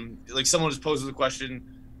like someone just poses the question,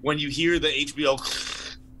 when you hear the HBO,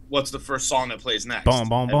 what's the first song that plays next? Boom,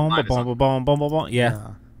 boom, boom, boom, boom, boom, boom, boom, boom.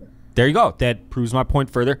 Yeah. There you go. That proves my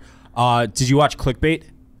point further. Did you watch Clickbait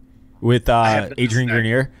with Adrian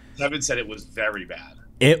Grenier? Kevin said it was very bad.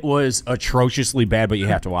 It was atrociously bad, but you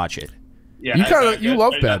have to watch it. Yeah, You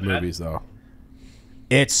love bad movies though.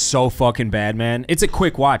 It's so fucking bad, man. It's a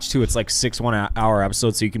quick watch too. It's like 6 1-hour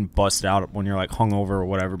episodes, so you can bust it out when you're like hungover or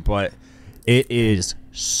whatever. But it is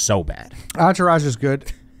so bad. Entourage is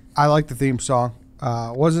good. I like the theme song.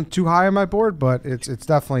 Wasn't too high on my board, but it's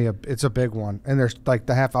definitely a big one. And there's like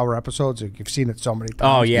the half-hour episodes. You've seen it so many times.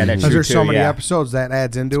 Oh yeah, that's true There's too. so many yeah. episodes that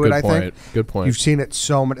adds into Good it. I point. think. Good point. You've seen it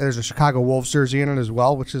so many. There's a Chicago Wolves jersey in it as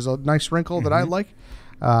well, which is a nice wrinkle that I like.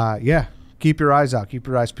 Yeah, keep your eyes out. Keep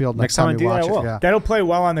your eyes peeled next time I you do that, watch I it. will. Yeah, That'll play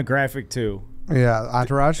well on the graphic too. yeah.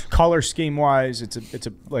 Entourage. Color scheme wise, it's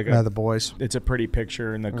a like Yeah, a the boys. it's a pretty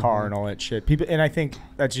picture in the car and all that shit. People, and I think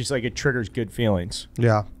that's just like it triggers good feelings.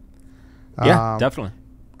 Yeah. Yeah, definitely.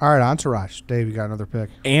 All right, Entourage. Dave, you got another pick.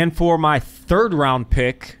 And for my third round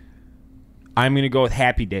pick, I'm going to go with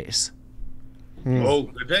Happy Days. Oh,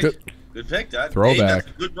 good pick. Good pick, Dad. Throwback. Hey, that's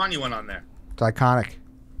a good run you went on there. It's iconic.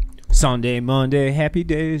 Sunday, Monday, Happy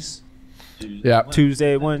Days. Yeah.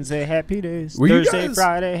 Tuesday, Wednesday, happy days. Were you Thursday, guys-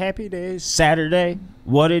 Friday, happy days. Saturday,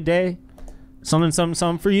 what a day. Something, something,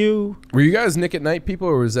 something for you. Were you guys Nick at Night people,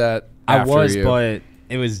 or was that I after was, you? but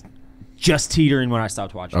it was just teetering when I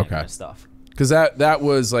stopped watching that Okay. kind of stuff. Because that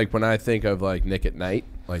was like when I think of like Nick at Night,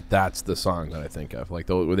 like that's the song that I think of. Like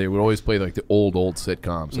they would always play like the old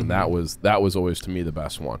sitcoms, and that was always to me the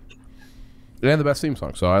best one, and the best theme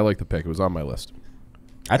song. So I like the pick. It was on my list.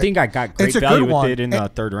 I think I got great It's a value good with one. it in the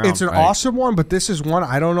third round. It's an awesome one, but this is one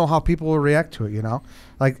I don't know how people will react to it. You know,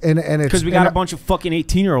 like and it's because we got a bunch of fucking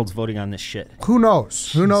 18-year-olds voting on this shit. Who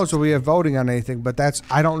knows? Who knows if we have voting on anything? But that's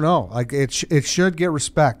I don't know. Like it should get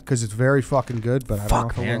respect because it's very fucking good. But I don't know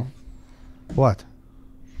if it man. will. What?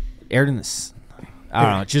 Aired in this. I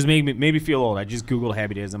don't know. It just made me feel old. I just Googled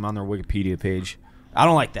Happy Days. I'm on their Wikipedia page. I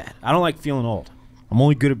don't like that. I don't like feeling old. I'm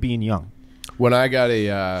only good at being young. When I got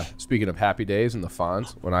speaking of Happy Days and the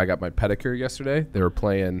Fonz, when I got my pedicure yesterday, they were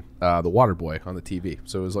playing The Water Boy on the TV.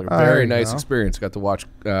 So it was like a There very you nice go. experience. Got to watch,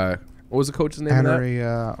 what was the coach's name Henry,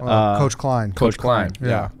 of Coach Klein. that? Coach Klein. Yeah.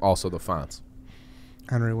 Yeah. Also the Fonz.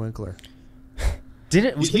 Henry Winkler.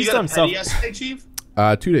 Didn't You he's got done a stuff? petty yesterday, Chief?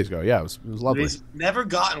 2 days ago. Yeah, it was lovely. He's never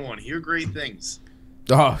gotten one. Hear great things.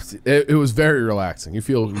 Oh, it was very relaxing. You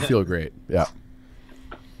feel great. Yeah.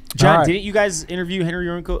 John, All right. didn't you guys interview Henry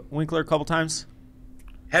Winkler a couple times?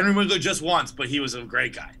 Henry Winkler just once, but he was a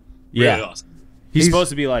great guy. Yeah. Really awesome. He's He's- supposed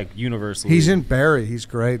to be like universally. He's in Barry. He's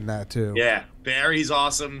great in that too. Yeah, Barry's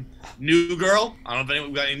awesome. New Girl. I don't know if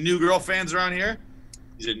anyone got any New Girl fans around here.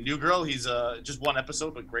 He's a New Girl. He's just one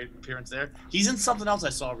episode, but great appearance there. He's in something else I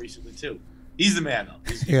saw recently too. He's the man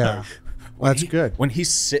though. He's Yeah. That's good. When he's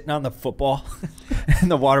sitting on the football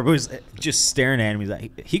and the water boy's just staring at him, he's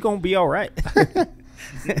like, he gonna be all right.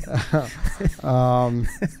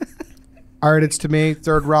 All right, it's to me.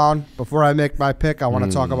 Third round. Before I make my pick, I want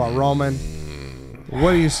to talk about Roman.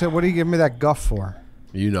 What do you say? What do you give me that guff for?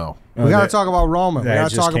 You know. We got to talk about Roman. We that got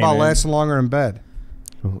to just talk came about in. lasting longer in bed.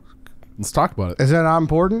 Let's talk about it. Is that not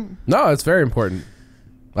important? No, it's very important.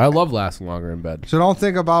 I love lasting longer in bed. So don't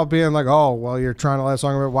think about being like, oh, well, you're trying to last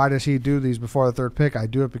longer. Why does he do these before the third pick? I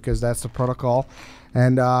do it because that's the protocol.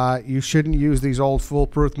 And you shouldn't use these old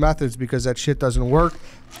foolproof methods because that shit doesn't work.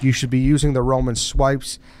 You should be using the Roman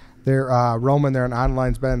swipes. They're Roman. They're an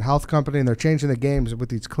online bet and health company, and they're changing the games with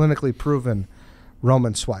these clinically proven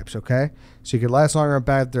Roman swipes, okay? So you can last longer in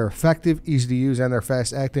bed. They're effective, easy to use, and they're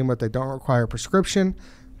fast acting, but they don't require a prescription.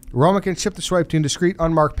 Roman can ship the swipe to you in discreet,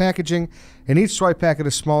 unmarked packaging, and each swipe packet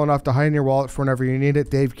is small enough to hide in your wallet for whenever you need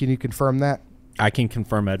it. Dave, can you confirm that? I can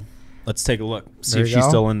confirm, Ed. Let's take a look. See There if you she's go.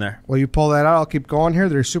 still in there. Well, you pull that out. I'll keep going here.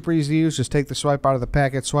 They're super easy to use. Just take the swipe out of the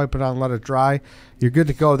packet, swipe it on, let it dry. You're good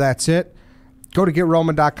to go. That's it. Go to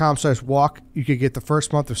GetRoman.com/walk. You could get the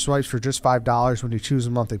first month of swipes for just $5 when you choose a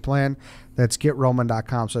monthly plan. That's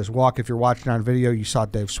GetRoman.com/walk. If you're watching on video, you saw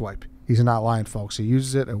Dave swipe. He's not lying, folks. He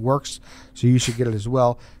uses it. It works. So you should get it as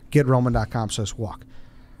well. GetRoman.com/walk.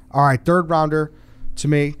 All right, third rounder to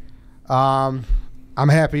me. I'm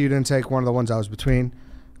happy you didn't take one of the ones I was between.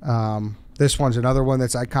 This one's another one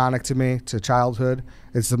that's iconic to me, to childhood.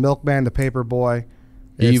 It's the Milkman, the Paperboy. It's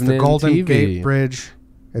the Evening Golden TV. Gate Bridge.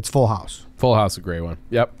 It's Full House. Full House, a great one.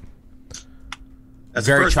 Yep. That's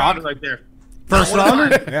Very the first chalk. rounder right there. First Not one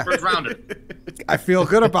rounder? of mine. First rounder. I feel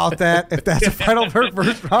good about that. If that's a final first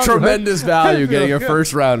rounder. Tremendous value getting a good.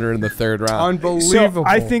 first rounder in the third round. Unbelievable. So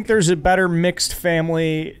I think there's a better mixed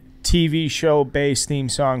family TV show based theme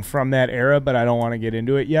song from that era, but I don't want to get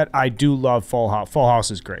into it yet. I do love Full House. Full House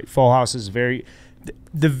is great. Full House is very.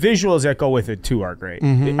 The visuals that go with it too are great.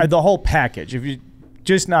 The whole package. If you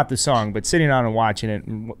just not the song, but sitting down and watching it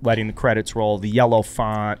and letting the credits roll, the yellow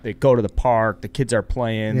font, they go to the park, the kids are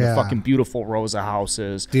playing, Yeah. the fucking beautiful rows of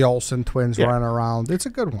houses. the Olsen twins Yeah. running around. It's a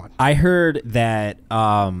good one. I heard that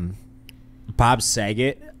Bob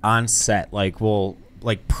Saget on set, like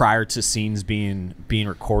prior to scenes being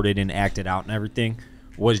recorded and acted out and everything,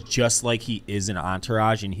 was just like he is in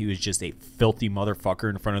Entourage, and he was just a filthy motherfucker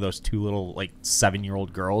in front of those two little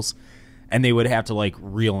 7-year-old girls, and they would have to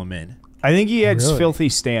reel him in. I think he had Really? filthy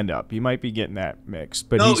stand up. You might be getting that mixed,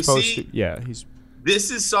 but No, he's supposed see- to. Yeah, he's.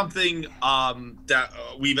 This is something that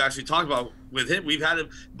we've actually talked about with him. We've had him,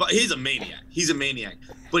 but he's a maniac. He's a maniac.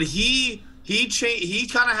 But he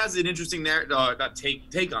kind of has an interesting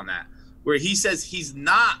take on that, where he says he's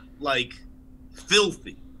not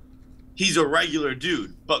filthy. He's a regular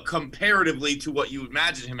dude, but comparatively to what you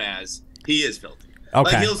imagine him as, he is filthy.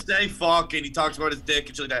 Okay. He'll say fuck and he talks about his dick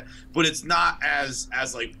and shit like that, but it's not as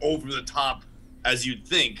over the top as you'd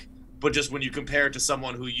think. But just when you compare it to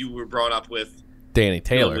someone who you were brought up with, Danny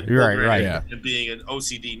Taylor. with Right, Wilbur right. and being an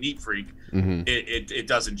OCD neat freak, Mhm. it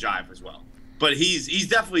doesn't jive as well. But he's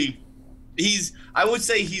definitely I would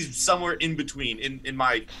say he's somewhere in between in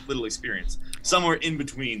my little experience, somewhere in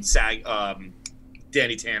between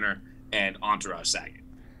Danny Tanner and Entourage Saget.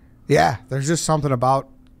 Yeah, there's just something about,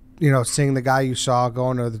 seeing the guy you saw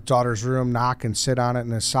go into the daughter's room, knock and sit on it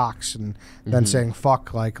in his socks, and then saying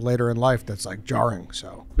fuck like later in life. That's like jarring.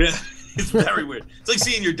 So Yeah, it's very weird. It's like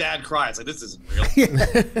seeing your dad cry. It's like, this isn't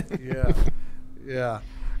real. Yeah.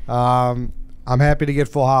 I'm happy to get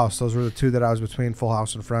Full House. Those were the two that I was between, Full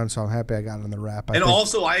House and Friends. So I'm happy I got it in the wrap. And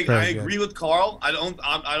also, I agree with Carl.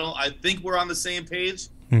 I think we're on the same page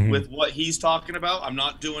with what he's talking about. I'm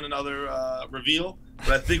not doing another reveal, but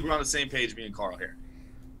I think we're on the same page, me and Carl here.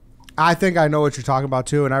 I think I know what you're talking about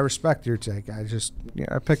too, and I respect your take. I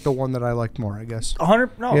picked the one that I liked more, I guess.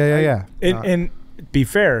 100. No. Yeah. And be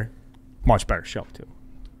fair, much better show too.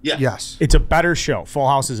 Yeah. Yes. It's a better show. Full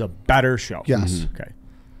House is a better show. Yes. Okay.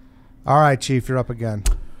 All right, Chief, you're up again.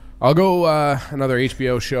 I'll go another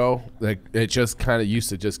HBO show that it just kind of used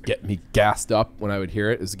to just get me gassed up when I would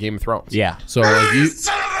hear it. Is Game of Thrones. Yeah. So like you,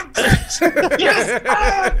 Son of a bitch! Yes!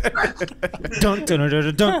 Dun, dun, dun,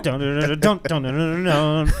 dun, dun, dun, dun, dun, dun, dun,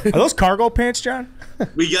 dun. Are those cargo pants, John?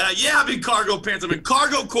 I'm in cargo pants, I'm in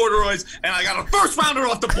cargo corduroys, and I got a first rounder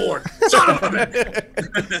off the board. Son of a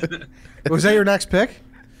bitch! Was that your next pick?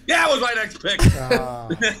 Yeah, it was my next pick.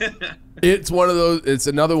 it's one of those. It's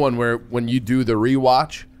another one where when you do the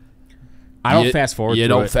rewatch, I don't fast forward. You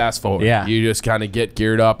through don't it. fast forward. Yeah. You just kind of get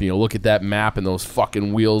geared up and you look at that map and those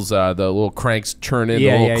fucking wheels, the little cranks churning,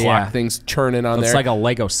 the little clock things churning on there. It's like a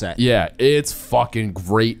Lego set. Yeah, it's fucking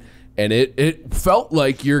great, and it felt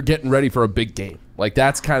like you're getting ready for a big game. Like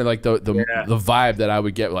that's kind of like the vibe that I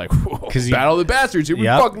would get. Like, Battle of the Bastards, here we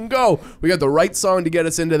fucking go. We got the right song to get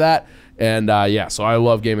us into that, and so I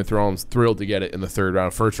love Game of Thrones. Thrilled to get it in the third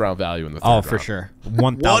round, first round value in the third round. Oh, for sure,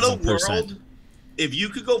 1000%. What a world! If you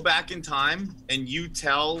could go back in time and you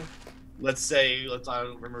tell, I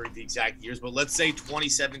don't remember the exact years, but let's say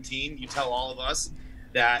 2017, you tell all of us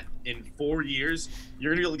that in 4 years,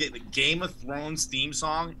 you're going to be able to get the Game of Thrones theme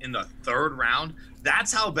song in the third round.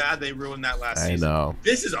 That's how bad they ruined that last season. I know.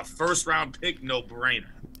 This is a first round pick, no brainer.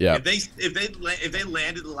 Yeah. If they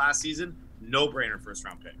landed the last season, no brainer first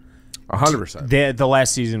round pick. 100%. The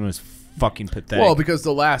last season was fucking pathetic. Well, because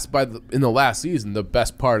in the last season, the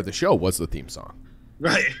best part of the show was the theme song.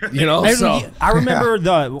 Right. You know, I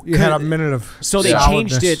remember You had a minute of So they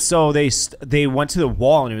solidness. changed it. So they went to the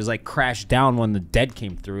wall and it was like crashed down when the dead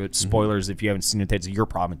came through. It's spoilers if you haven't seen it. That's your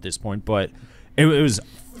problem at this point. But it was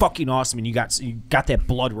fucking awesome, and you got that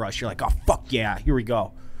blood rush. You're like, oh fuck yeah, here we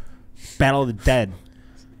go, Battle of the Dead.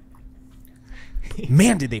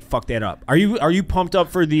 Man, did they fuck that up? Are you pumped up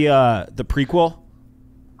for the prequel?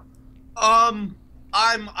 I'm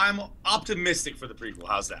optimistic for the prequel.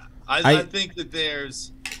 How's that? I think that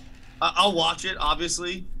there's. I'll watch it,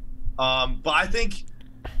 obviously, but I think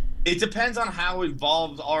it depends on how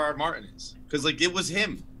involved R.R. Martin is, because like it was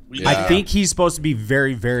him. I think he's supposed to be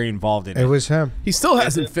very, very involved in it. It was him. He still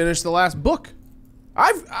hasn't finished the last book.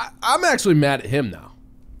 I'm actually mad at him now.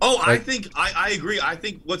 Oh, I think I agree. I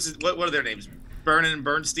think what are their names? Burnham and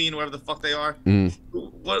Bernstein, whatever the fuck they are.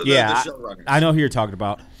 What are the showrunners? I know who you're talking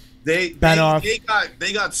about. They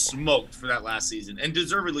got smoked for that last season, and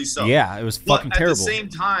deservedly so. Yeah, it was fucking terrible. At the same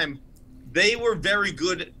time, they were very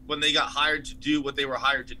good when they got hired to do what they were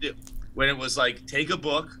hired to do. When it was like, take a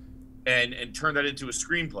book and turn that into a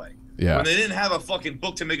screenplay. Yeah. When they didn't have a fucking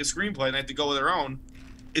book to make a screenplay and they had to go with their own,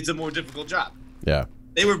 it's a more difficult job. Yeah.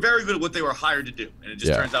 They were very good at what they were hired to do, and it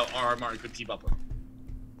just turns out R.R. Martin could keep up with it.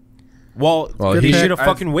 Well, he should have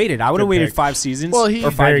fucking waited. I would have waited 5 seasons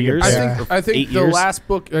or 5 years. I think 8 the years. last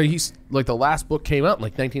book the last book came out in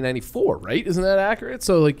like 1994, right? Isn't that accurate?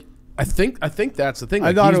 So like I think that's the thing. I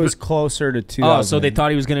Like, thought he's it was been, closer to 2000. Oh, so they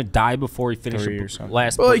thought he was gonna die before he finished Three the or something.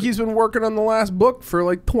 last well, book. like he's been working on the last book for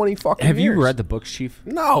like 20 fucking Have years. you read the books, Chief?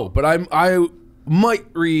 No, but I might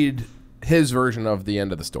read his version of the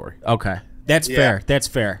end of the story. Okay, that's fair. That's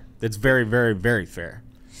fair. That's very, very, very fair.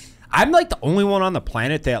 I'm like the only one on the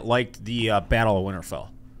planet that liked the Battle of Winterfell.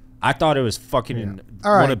 I thought it was fucking.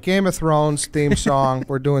 All right, Game of Thrones theme song.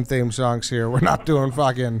 We're doing theme songs here. We're not doing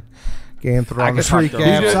fucking Game of Thrones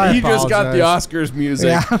recaps. He just got the Oscars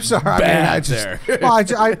music. Yeah, I'm sorry. Bad there.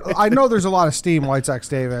 I know there's a lot of steam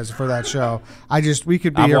Whitesoxdave has for that show. We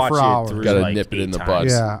could be here for hours. Got to like nip it in the 8 bud.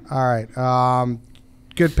 times. Yeah. All right.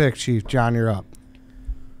 Good pick, Chief. John, you're up.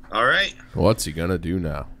 All right. What's he gonna do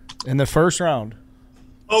now? in the first round.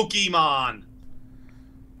 Pokemon.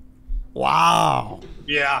 Wow.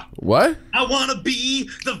 Yeah. What? I want to be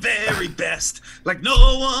the very best, like no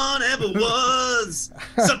one ever was.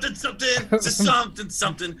 Something,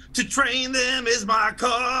 something. To train them is my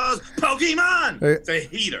cause. Pokemon. It's a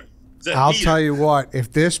heater. It's a I'll heater. tell you what,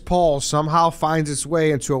 if this poll somehow finds its way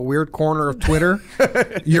into a weird corner of Twitter,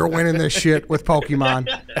 you're winning this shit with Pokemon.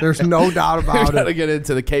 There's no doubt You about gotta it. get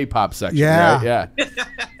into the K-pop section. Yeah. Right?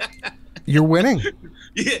 Yeah. You're winning.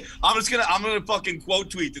 Yeah, I'm gonna fucking quote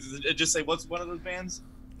tweet this. Just say, what's one of those bands?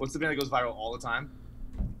 What's the band that goes viral all the time?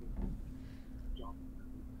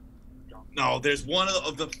 No, there's one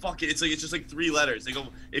of the fucking. It's just like 3 letters. They go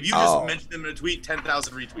if you just mention them in a tweet,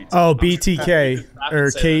 10,000 retweets. Oh, BTK or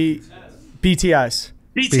BTS.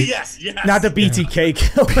 BTS, yes. Not the BTK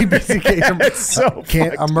killer. BTK, It's so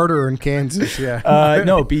a murderer in Kansas, yeah.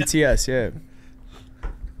 no, BTS, yeah.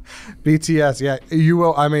 BTS, yeah. You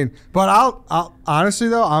will. I mean, but I'll honestly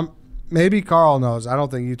though, maybe Carl knows. I don't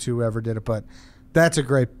think you two ever did it, but that's a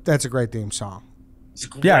great theme song. It's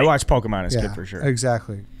great. Yeah, I watched Pokemon as a Yeah, kid for sure.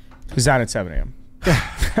 exactly. It's on at 7 a.m.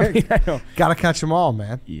 I mean, I know. Gotta catch them all,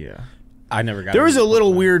 man. Yeah. I never got. There was a into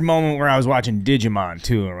little Pokemon. weird moment where I was watching Digimon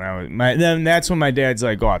too. And then that's when my dad's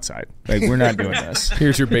like, "Go outside. Like, we're not doing this."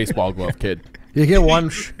 Here's your baseball glove, kid. You get one.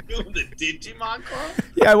 The Digimon Carl?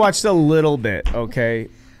 Yeah, I watched a little bit. Okay,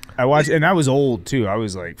 I watched, and I was old too. I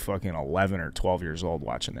was like fucking 11 or 12 years old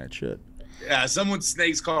watching that shit. Yeah, someone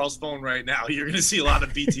snakes Carl's phone right now. You're gonna see a lot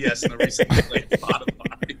of BTS in the recently played Spotify.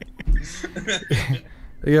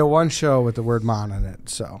 You get one show with the word "mon" in it,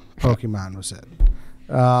 so Pokemon was it.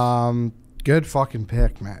 Good fucking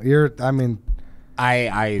pick, man.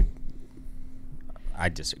 I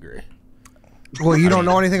disagree. Well, you don't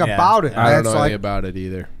know anything Yeah. about it. I don't That's know like, anything about it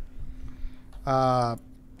either. Carl,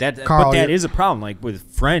 But that you're- is a problem. Like with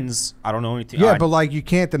friends, I don't know anything. yeah, but like you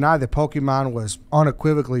can't deny that Pokemon was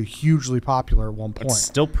unequivocally hugely popular at one it point.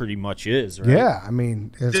 still pretty much is. Right? Yeah, I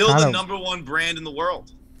mean, it's Still kind the of #1 brand in the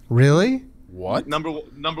world. really. What? Number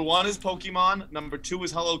 1 is Pokemon. Number 2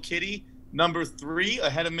 is Hello Kitty. Number 3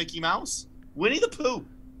 ahead of Mickey Mouse. Winnie the Pooh.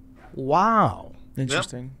 Wow,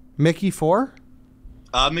 Interesting. Mickey 4.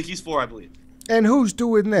 Mickey's 4, I believe. And who's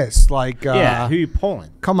doing this? Like, Yeah. Who you pulling?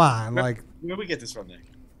 come on, like, Where we get this from, Nick?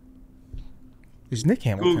 Is Nick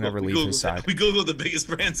Hamilton ever we leave his side? We Googled the biggest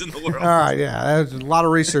brands in the world. all right, yeah, there's a lot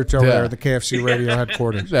of research over Yeah. there at the KFC radio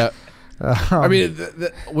headquarters. Yeah. I mean,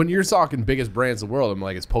 when you're talking biggest brands in the world, I'm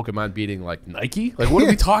like, is Pokemon beating like Nike? Like, what are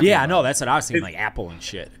we talking Yeah, about? I know. That's what I was saying. Like Apple and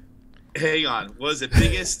shit. Hang on. Was it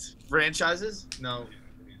biggest franchises? No.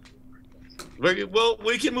 Well,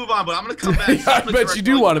 we can move on, but I'm going to come back. I bet you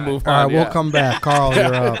do want to move All on. right, we'll come back. Carl,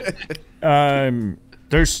 you're up.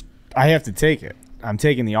 I have to take it. I'm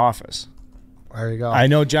taking The Office. There you go. I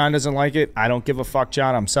know John doesn't like it. I don't give a fuck,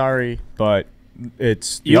 John. I'm sorry, but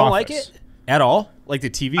it's The You don't Office. like it at all? Like the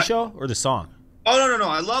TV show or the song? Oh, no.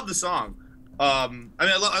 I love the song. I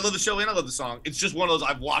love the show and I love the song. It's just one of those,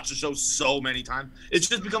 I've watched the show so many times. It's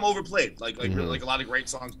just become overplayed, like a lot of great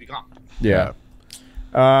songs become. Yeah.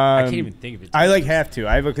 I can't even think of it. I like have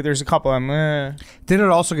to. There's a couple. Didn't it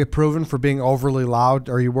also get proven for being overly loud?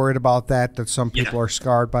 Are you worried about that? That some people are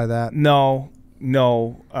scarred by that? No.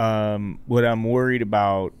 What I'm worried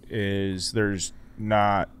about is there's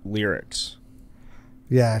not lyrics.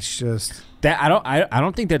 Yeah, it's just that. I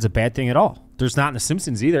don't think that's a bad thing at all. There's not in The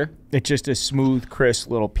Simpsons either. It's just a smooth, crisp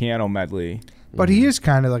little piano medley. But he is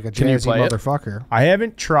kind of like a Can you jazzy play it? motherfucker. I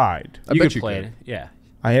haven't tried. I You bet could you play could. it. Yeah.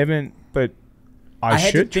 I haven't, but I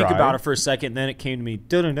had to should think try. about it for a second, then it came to me.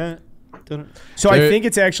 Dun-dun-dun, dun-dun. So I think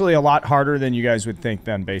it's actually a lot harder than you guys would think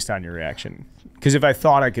then based on your reaction. Because if I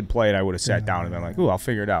thought I could play it, I would have sat down and been like, ooh, I'll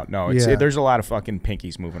figure it out. No, Yeah. there's a lot of fucking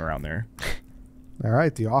pinkies moving around there. All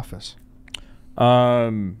right, The Office.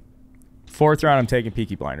 Fourth round, I'm taking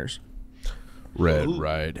Peaky Blinders. Red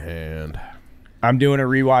right hand. I'm doing a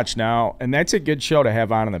rewatch now, and that's a good show to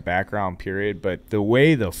have on in the background, period. But the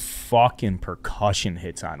way the fucking percussion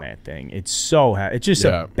hits on that thing, it's so it's just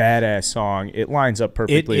Yeah. a badass song. It lines up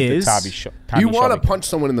perfectly It with is. the Tommy You want Shelby. to punch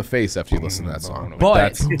someone in the face after you listen to that song. But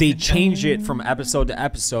That's- they change it from episode to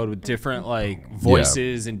episode with different like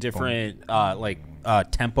voices and different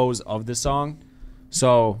tempos of the song.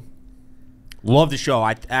 So love the show.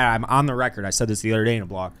 I'm on the record. I said this the other day in a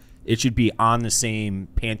blog. It should be on the same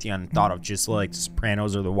pantheon thought of just like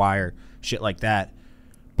Sopranos or The Wire, shit like that.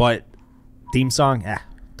 But theme song,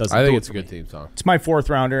 doesn't. I do think it it's a for good me. theme song. It's my fourth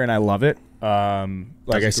rounder, and I love it. Like Doesn't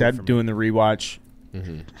I do it for said, me. doing the rewatch,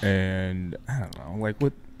 and I don't know, like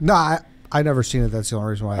what. No, I never seen it. That's the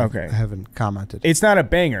only reason why Okay. I haven't commented. It's not a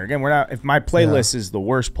banger. Again, we're not. If my playlist is the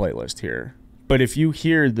worst playlist here, but if you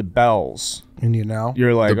hear the bells, And you know,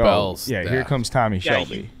 you're like, The oh, bells, yeah, yeah. here comes Tommy Yeah,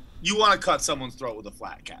 Shelby. you want to cut someone's throat with a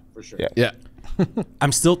flat cap, for sure. Yeah. Yeah.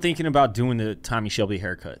 I'm still thinking about doing the Tommy Shelby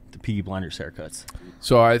haircut, the Peaky Blinders haircuts.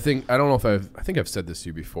 So I think I think I've said this to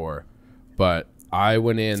you before, but I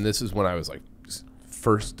went in. This is when I was like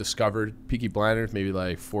first discovered Peaky Blinders, maybe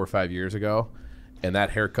like 4 or 5 years ago, and that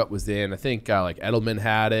haircut was in. I think like Edelman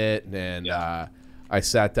had it, and I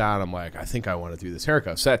sat down. I'm like, I think I want to do this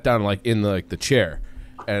haircut. Sat down like in the chair,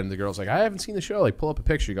 and the girl's like, I haven't seen the show. Like, pull up a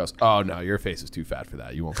picture. He goes, oh no, your face is too fat for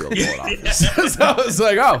that. You won't be able to pull it off. So I was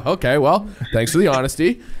like, oh, okay, well, thanks for the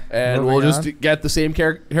honesty, and we'll just get the same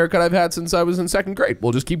haircut I've had since I was in 2nd grade.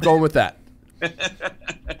 We'll just keep going with that.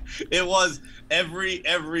 It was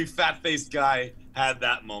every fat-faced guy had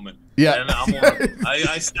that moment. Yeah. And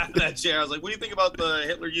I sat in that chair. I was like, what do you think about the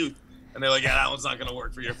Hitler Youth? And they're like, yeah, that one's not going to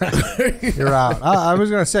work for your face. You're out. I was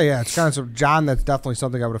going to say, yeah, it's kind of John. That's definitely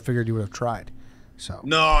something I would have figured you would have tried. So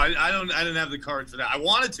No, I didn't have the courage for that. I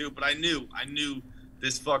wanted to, but I knew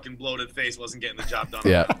this fucking bloated face wasn't getting the job done.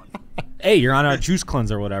 Yeah. On that one. Hey, you're on a juice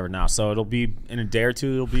cleanse or whatever now, so it'll be in a day or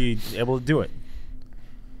two. You'll be able to do it.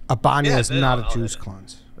 a banya Yeah, is not a juice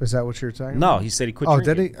cleanse. Is that what you're saying? No, he said he quit. Oh,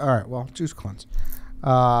 drinking. did he? All right. Well, juice cleanse.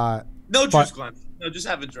 No juice cleanse. No, just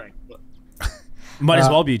have a drink. Might as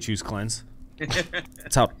well be a juice cleanse.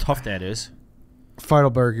 That's how tough that is.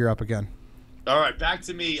 Feidelberg, you're up again. All right, back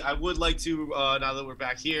to me. I would like to, now that we're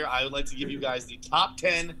back here, I would like to give you guys the top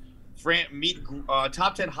 10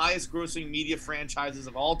 top 10 highest grossing media franchises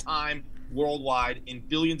of all time worldwide in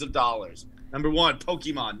billions of dollars. Number 1,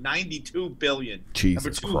 Pokemon, 92 billion.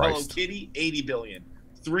 Jesus Number 2, Christ. Hello Kitty, 80 billion.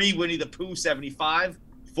 3, Winnie the Pooh, 75.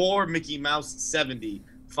 4, Mickey Mouse, 70.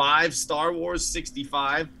 5, Star Wars,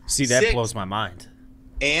 65. See, that 6, blows my mind.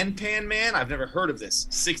 Pan Man, I've never heard of this,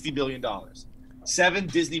 $60 billion. 7,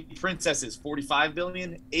 Disney Princesses, 45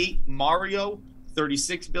 billion. 8, Mario,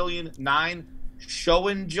 36 billion. 9, Show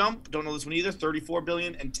and Jump, don't know this one either, 34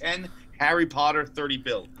 billion. And 10, Harry Potter, 30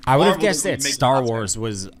 bill. I would have Marvel guessed doesn't that make Star lots of Wars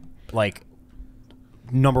was like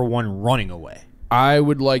number 1 running away. I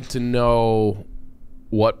would like to know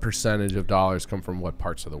what percentage of dollars come from what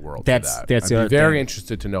parts of the world. That's I'd the be other very thing.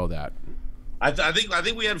 interested to know that. I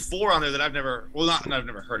think we had 4 on there that I've never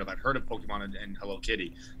heard of. I've heard of Pokemon and Hello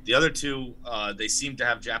Kitty. The other 2, they seem to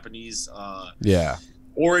have Japanese Yeah,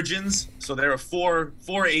 origins, so there are four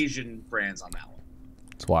Asian brands on that one.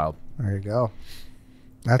 it's wild. There you go.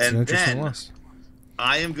 That's And an interesting then- list.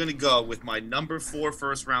 I am going to go with my number 4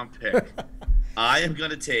 first round pick. I am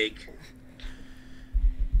going to take.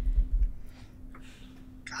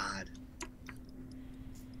 God.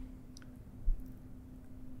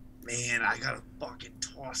 Man, I got a fucking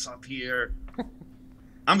toss up here.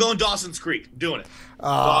 I'm going Dawson's Creek. I'm doing it.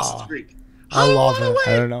 Dawson's Creek. I love it.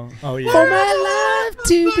 I don't know. Oh yeah. For my life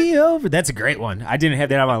to be over. That's a great one. I didn't have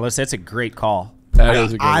that on my list. That's a great call. That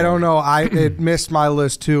is a good I one. don't know. It missed my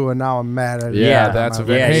list too, and now I'm mad at it. Yeah, It's that's not a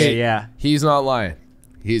my very. list. Yeah, yeah. He's not lying.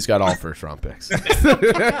 He's got all first round picks. Dude.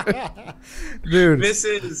 This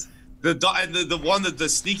is the one that the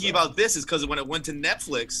sneaky about this is because when it went to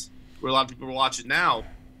Netflix, where a lot of people are watching now,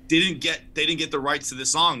 they didn't get the rights to the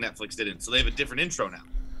song. Netflix didn't, so they have a different intro now.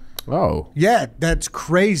 Oh, Yeah, that's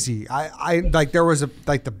crazy. I like there was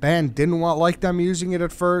the band didn't like them using it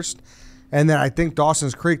at first, and then I think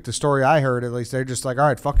Dawson's Creek, the story I heard at least, they're just like, all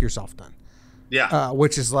right, fuck yourself then. Yeah.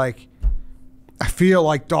 Which is like, I feel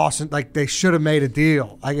like Dawson, like they should have made a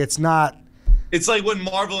deal. Like it's not. It's like when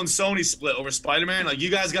Marvel and Sony split over Spider-Man. Like, you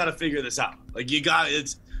guys got to figure this out. Like,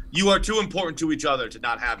 you are too important to each other to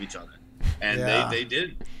not have each other, and Yeah. they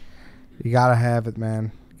did. You gotta have it,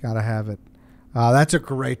 man. You gotta have it. That's a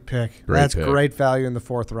great pick. Great That's pick. great value in the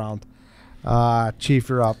 4th round. Chief,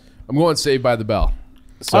 you're up. I'm going Saved by the Bell.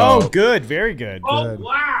 So Oh, good. Very good. Oh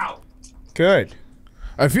wow! Good.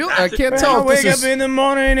 I feel I can't I tell if wake this up is. in the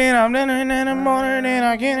morning and I'm in the morning and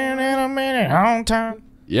I get in a minute on time.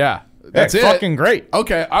 Yeah, that's it. Fucking great.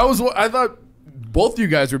 Okay, I thought both you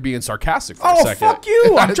guys were being sarcastic for a Oh, second. fuck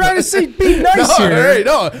you. I'm trying to say be nice No, here. hey,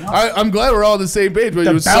 no, I'm glad we're all on the same page. But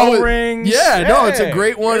The it was bell so, rings. Yeah, no, it's a Hey,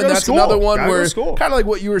 great one, gotta and go to that's school. another one Gotta go where to school. kind of like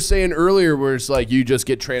what you were saying earlier, where it's like you just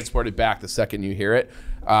get transported back the second you hear it.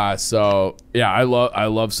 So yeah, I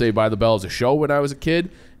love Saved by the Bell as a show when I was a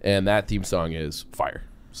kid, and that theme song is fire.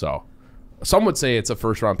 So some would say it's a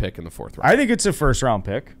first round pick in the 4th round. I think it's a first round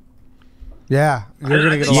pick. Yeah, you're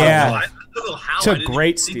gonna get a lot. Yeah. Of I don't know how. It's I a didn't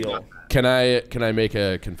great even think steal. about that. Can I make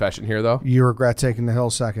a confession here though? You regret taking the hill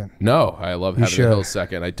second. No, I love having should. the Hills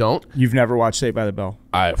second. I don't. You've never watched Saved by the Bell.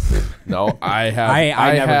 I have.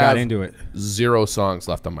 I never have got into it. 0 songs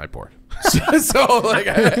left on my board. So like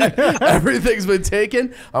everything's been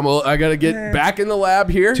taken. I gotta get back in the lab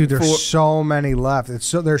here. Dude, there's so many left.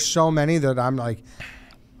 There's so many that I'm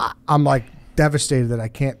like devastated that I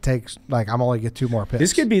can't take. Like I'm only get 2 more picks.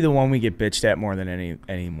 This could be the one we get bitched at more than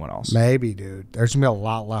anyone else. Maybe, dude. There's gonna be a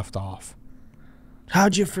lot left off.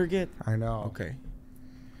 How'd you forget? I know. Okay.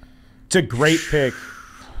 It's a great pick.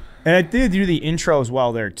 And they do the intros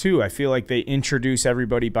well there too. I feel like they introduce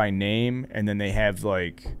everybody by name, and then they have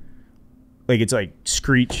like it's like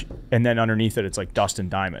Screech, and then underneath it it's like Dustin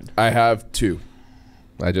Diamond. I have 2.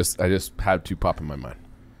 I just had 2 pop in my mind.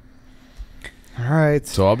 All right.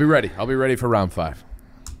 So I'll be ready. I'll be ready for round 5.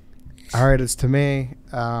 All right, it's to me.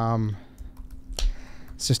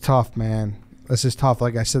 It's just tough, man. This is tough.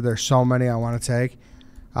 Like I said, there's so many I want to take.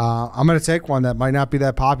 I'm going to take one that might not be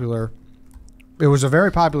that popular. It was a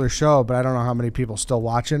very popular show, but I don't know how many people still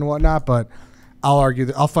watch it and whatnot. But I'll argue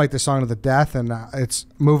that I'll fight this song to the death, and it's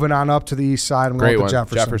moving on up to the east side. I'm Great going one.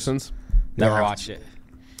 to Jefferson's. Never watched it.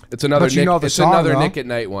 It's another But you Nick. know the It's song, another though. Nick at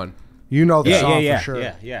Night one. You know the song yeah, for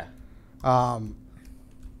sure. yeah.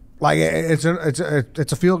 Like it's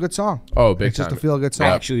a feel good song. Oh, big It's just time. a feel good I song.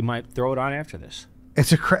 actually might throw it on after this.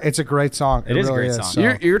 It's a great song. It is a really great song.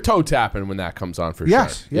 So. You're toe tapping when that comes on for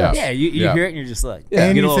Yes, sure. yes. Yeah, you hear it and you're just like, And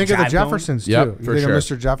get a you little think of the jive going. Jeffersons too. Yep, You for think sure. of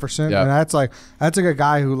Mr. Jefferson, Yep. and that's like a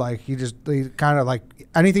guy who like he kind of like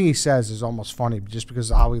anything he says is almost funny just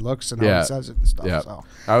because of how he looks and how Yeah. he says it and stuff. Yeah. So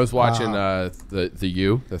I was watching the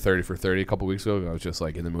 30 for 30 a couple weeks ago. I was just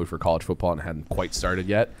like in the mood for college football and hadn't quite started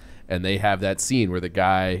yet. And they have that scene where the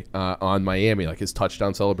guy on Miami, like his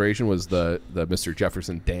touchdown celebration was the Mr.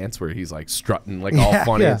 Jefferson dance where he's like strutting like all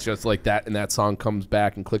funny. yeah. It's just like that, and that song comes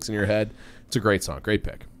back and clicks in your head. It's a great song, great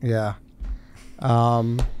pick. yeah.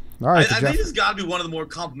 All right, I think it's got to be one of the more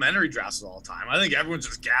complimentary drafts of all time. I think everyone's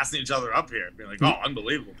just gassing each other up here, being like, "Oh,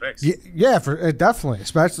 unbelievable picks." Yeah, definitely.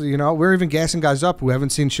 Especially, we're even gassing guys up who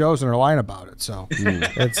haven't seen shows and are lying about it. So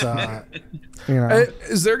it's,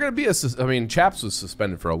 Is there going to be I mean, Chaps was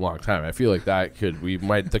suspended for a long time. I feel like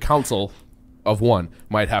the council of one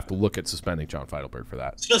might have to look at suspending John Feidelberg for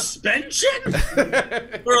that. Suspension for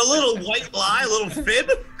a little white lie, a little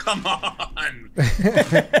fib. Come on.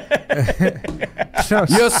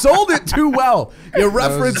 You sold it too well. You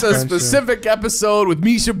reference a suspension. specific episode with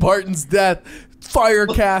Misha Barton's death,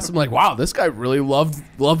 Firecast. I'm like, wow, this guy really loved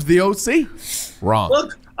the OC. Wrong.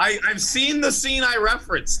 Look, I've seen the scene I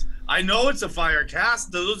referenced. I know it's a fire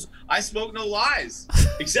cast. I spoke no lies,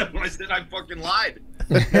 except when I said I fucking lied.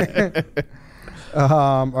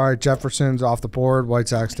 all right, Jefferson's off the board.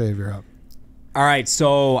 Whitesoxdave, you're up. All right,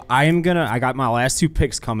 so I got my last 2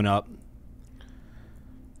 picks coming up.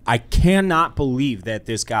 I cannot believe that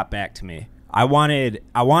this got back to me. I wanted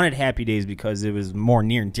Happy Days because it was more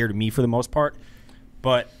near and dear to me for the most part.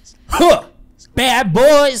 But bad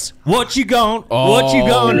boys, what you gonna do?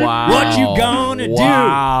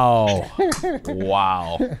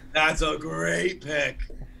 Wow. That's a great pick.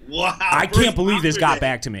 Wow. I can't believe this got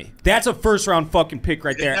back to me. That's a first round fucking pick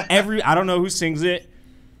right there. I don't know who sings it,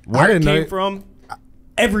 where it came from.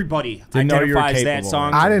 Everybody Didn't know you were identifies that capable.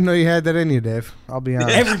 song. I didn't know you had that in you, Dave. I'll be honest.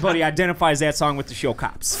 Everybody identifies that song with the show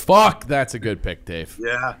Cops. Fuck, that's a good pick, Dave.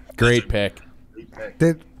 Yeah. Great pick. Great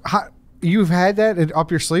pick. You've had that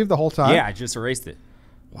up your sleeve the whole time? Yeah, I just erased it.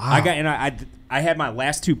 Wow. I had my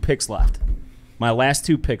last 2 picks left.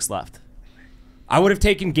 I would have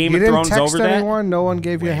taken Game You of didn't Thrones text over anyone? No one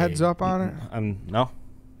gave you a heads up on it? that.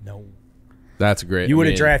 No. That's great. You would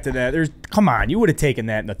I have mean, drafted that. Come on, you would have taken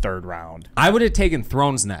that in the 3rd round. I would have taken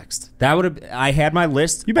Thrones next. I had my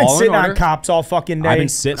list. You've been all in sitting on order. Cops all fucking day. I've been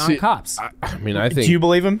sitting See, on Cops. I mean, I think. Do you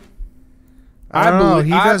believe him? I don't know.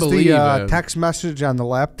 He I does believe the him. text message on the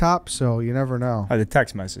laptop, so you never know. The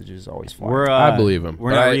text message is always fun. I believe him,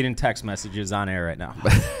 We're but not I- reading text messages on air right now.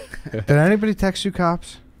 Did anybody text you,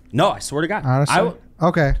 cops? No, I swear to God. Honestly?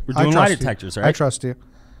 Okay. We're I doing trust lie you. detectors, I right? trust you.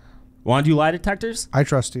 Want to do lie detectors? I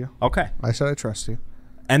trust you. Okay. I said I trust you.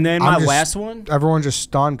 And then I'm my just- last one. Everyone just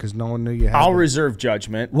stunned because no one knew you had I'll it. reserve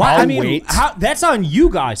judgment. Why? I'll I mean, wait. that's on you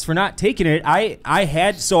guys for not taking it. I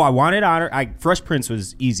wanted Honor. Fresh Prince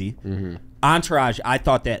was easy. Mm-hmm. Entourage, I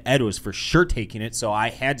thought that Ed was for sure taking it, so I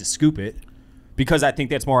had to scoop it because I think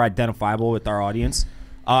that's more identifiable with our audience.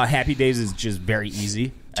 Happy Days is just very easy.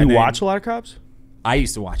 Do And you then watch a lot of Cops? I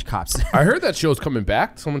used to watch Cops. I heard that show's coming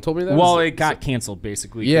back. Someone told me that. Well, Is it got canceled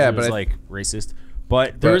basically. Yeah, it was but like racist.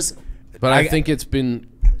 But there's, But I think it's been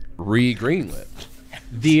re-greenlit.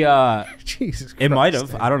 the Jesus it might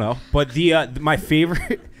Christ, have. I don't know. But the my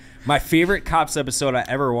favorite Cops episode I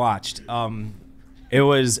ever watched.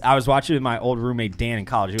 I was watching with my old roommate Dan in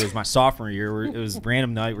college. It was my sophomore year. It was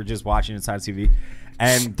random night. We're just watching inside TV,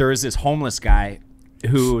 and there was this homeless guy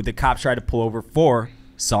who the cops tried to pull over for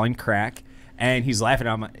selling crack, and he's laughing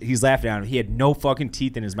at him. He had no fucking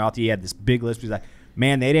teeth in his mouth. He had this big lisp. He's like,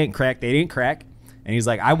 "Man, they didn't crack. And he's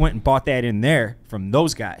like, "I went and bought that in there from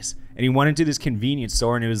those guys." And he went into this convenience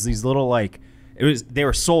store, and it was these little they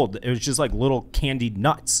were sold. It was just like little candied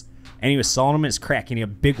nuts, and he was selling them as crack, and he had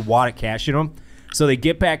a big wad of cash in them. So they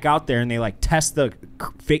get back out there and they like test the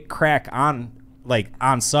fake crack on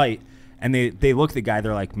site, and they look at the guy.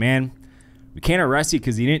 They're like, man, we can't arrest you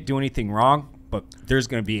because he didn't do anything wrong, but there's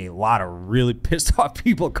going to be a lot of really pissed off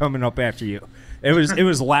people coming up after you. It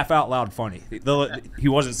was laugh out loud funny. He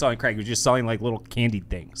wasn't selling crack; he was just selling like little candied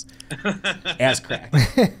things as crack.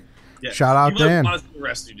 Yeah. Shout out Dan. Want us to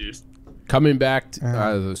arrest you, dude. Coming back to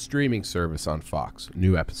the streaming service on Fox.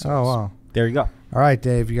 New episodes. Oh, wow. There you go. All right,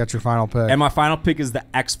 Dave, you got your final pick. And my final pick is the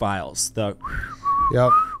X-Files. Yep.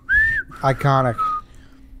 Iconic.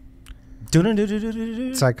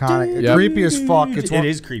 It's iconic. Yep. Creepy as fuck. It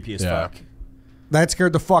is creepy as fuck. That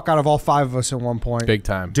scared the fuck out of all 5 of us at one point. Big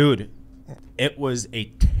time. Dude, it was a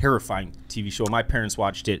terrifying TV show. My parents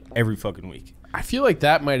watched it every fucking week. I feel like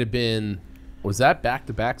that might have been... Was that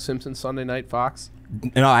back-to-back Simpsons Sunday Night Fox?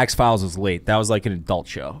 No, X-Files was late. That was like an adult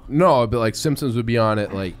show. No, but like Simpsons would be on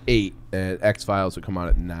at like 8 and X-Files would come on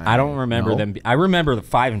at 9. I don't remember No? them. I remember the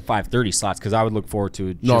 5 and 5:30 slots because I would look forward to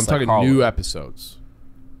it. No, I'm just like talking Carl new would. episodes.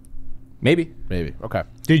 Maybe. Okay.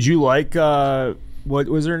 Did you like what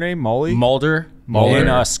was her name? Molly? Mulder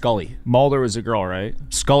and Scully. Mulder was a girl, right?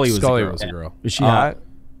 Scully was a girl. was a girl. Is she hot?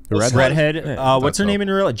 The Redhead. What's her so. name in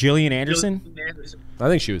real life? Gillian Anderson? I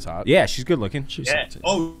think she was hot. Yeah, she's good looking. She's Yeah.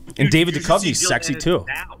 Oh, And David you should see Duchovny's Gillian sexy, Anderson too.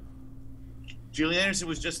 now. Gillian Anderson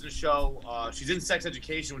was just in a show. She's in Sex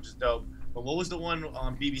Education, which is dope. But what was the one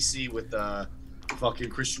on BBC with fucking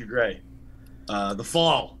Christian Grey? The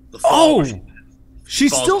Fall. The Fall. Oh!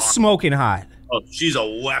 She's Fall's still awesome. smoking hot. Oh, she's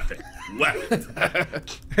a weapon. Weapon.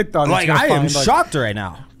 I thought Like, I am shocked right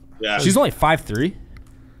now. Yeah. She's only 5'3".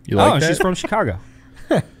 You like And that? she's from Chicago.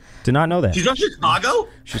 Did not know that. She's from Chicago?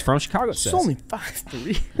 She's from Chicago. She's only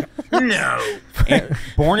 5'3". No.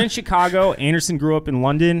 Born in Chicago, Anderson grew up in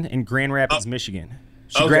London and Grand Rapids, Michigan.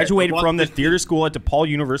 She Okay. graduated Well, from the theater school at DePaul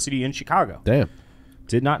University in Chicago. Damn.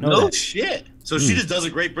 Did not know No that. shit. So she just does a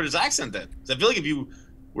great British accent then. So I feel like if you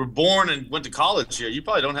were born and went to college here, you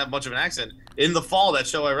probably don't have much of an accent. In The Fall, that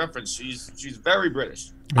show I referenced, she's very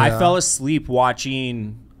British. I Yeah. fell asleep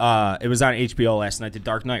watching. It was on HBO last night. The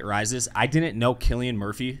Dark Knight Rises. I didn't know Cillian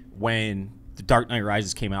Murphy when The Dark Knight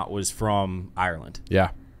Rises came out was from Ireland. Yeah.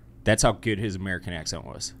 That's how good his American accent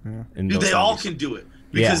was. In Dude, those they all movies. can do it.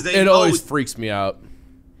 Because Yeah. they It know always freaks me out.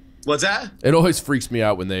 What's that? It always freaks me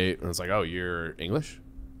out when it's like, oh, you're English?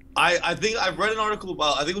 I think I've read an article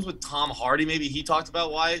about, I think it was with Tom Hardy, maybe he talked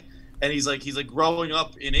about why. And he's like growing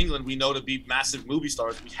up in England, we know to be massive movie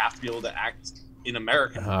stars, we have to be able to act in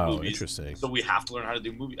American movies. Interesting. So we have to learn how to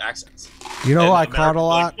do movie accents. You know And what I caught a Americans are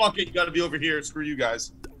lot? like, fuck it, you got to be over here. Screw you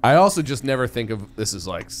guys. I also just never think of this is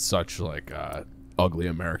like such like ugly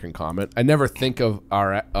American comment. I never think of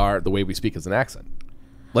our the way we speak as an accent.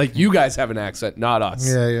 Like you guys have an accent, not us.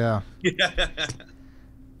 Yeah.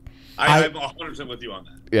 I'm 100% with you on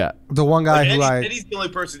that. Yeah. The one guy Like, who Eddie's the only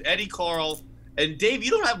person. Eddie, Carl, and Dave. You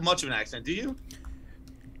don't have much of an accent, do you?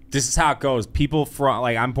 This is how it goes. People from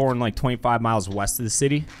I'm born like 25 miles west of the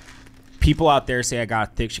city. People out there say I got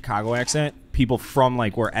a thick Chicago accent. People from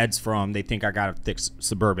like where Ed's from, they think I got a thick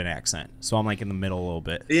suburban accent. So I'm like in the middle a little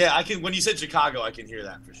bit. Yeah, I can. When you said Chicago, I can hear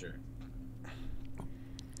that for sure.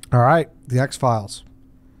 All right, the X-Files.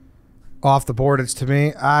 Off the board, it's to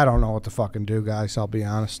me. I don't know what to fucking do, guys. I'll be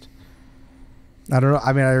honest. I don't know. I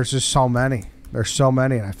mean, there's just so many. There's so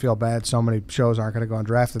many, and I feel bad so many shows aren't going to go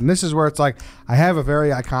undrafted. And this is where it's like, I have a very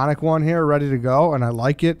iconic one here ready to go, and I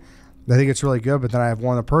like it. I think it's really good, but then I have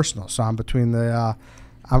one of the personal. So I'm between the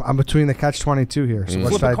I'm between the catch-22 here. So what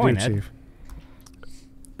Flip should a I coin, do, Ed. Chief?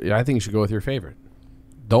 Yeah, I think you should go with your favorite.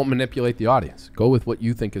 Don't manipulate the audience. Go with what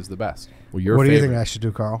you think is the best. Well, your What do you favorite. think I should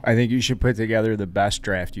do, Carl? I think you should put together the best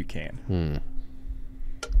draft you can.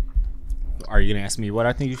 Are you gonna ask me what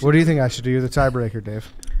I think you should? What do you think I should do? You're the tiebreaker,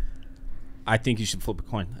 Dave. I think you should flip a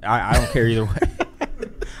coin. I don't care either way.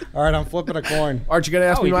 All right, I'm flipping a coin. Aren't you going to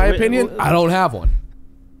ask Oh, me you my do it- opinion? well, I don't have one.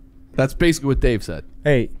 That's basically what Dave said.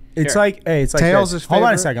 Hey, it's Here. like Tails this. is Hold on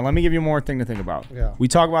a favorite? second. Let me give you more thing to think about. Yeah. We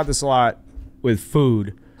talk about this a lot with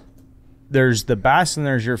food. There's the best and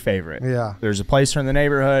there's your favorite. Yeah. There's a place from the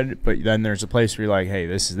neighborhood, but then there's a place where you're like, hey,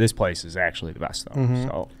 this place is actually the best though. Mm-hmm.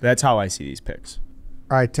 So that's how I see these picks.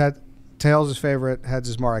 All right, Tails is favorite. Heads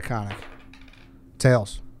is more iconic.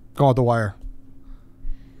 Tails. Go with The Wire.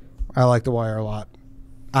 I like The Wire a lot.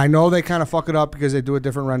 I know they kind of fuck it up because they do a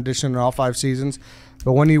different rendition in all 5 seasons,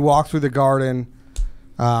 but when you walk through the garden,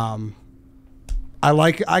 I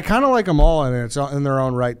kind of like them all, and it's in their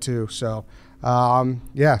own right too. So,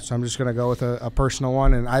 yeah. So I'm just gonna go with a personal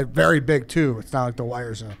one, and I very big too. It's not like The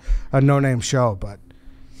Wire's a no-name show, but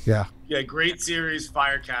yeah, Yeah, great series,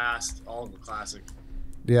 Firecast, all of the classic.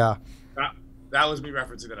 yeah. That was me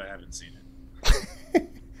referencing that I haven't seen it.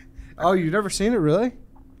 Oh, you've never seen it, really?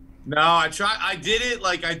 No, I tried. I did it.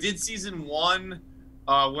 Like I did season 1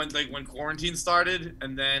 when quarantine started,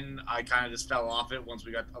 and then I kind of just fell off it once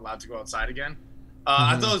we got allowed to go outside again.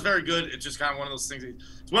 I thought it was very good. It's just kind of one of those things.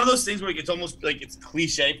 It's one of those things where it's almost like it's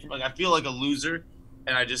cliche. Like I feel like a loser,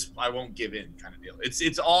 and I won't give in kind of deal.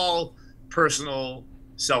 It's all personal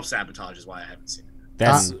self-sabotage is why I haven't seen it.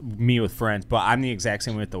 That's me with Friends, but I'm the exact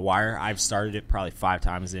same way with The Wire. I've started it probably 5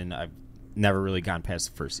 times, and I've never really gone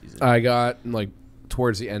past the first season. I got like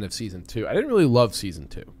towards the end of season 2. I didn't really love season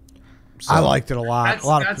 2. So, I liked it a lot.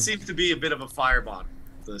 That seems to be a bit of a firebomb.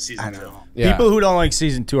 The season 2. yeah. People who don't like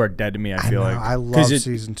season 2 are dead to me. I feel like I love 'Cause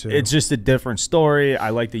season 2. It's just a different story.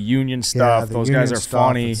 I like the union stuff. the Those union guys are stuff,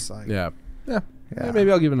 funny. it's like- Yeah,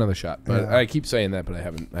 maybe I'll give it another shot. But Yeah. I keep saying that, but I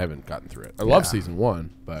haven't gotten through it. I love season 1,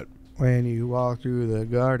 but When you walk through the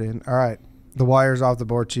garden. All right. The Wire's off the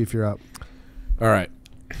board, Chief. You're up. all right.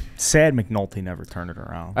 Sad McNulty never turned it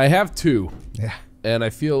around. I have 2, Yeah. and I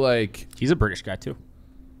feel like He's a British guy too.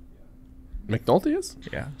 McNulty is.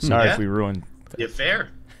 Yeah. Sorry Yeah. if we ruined. Yeah, fair.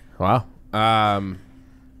 Wow. Can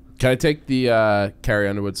I take the Carrie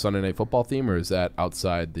Underwood Sunday Night Football theme, or is that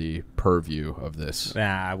outside the purview of this?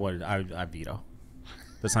 Nah, I veto.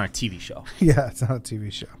 That's not a TV show. Yeah, it's not a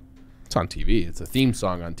TV show. It's on TV. It's a theme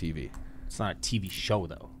song on TV. It's not a TV show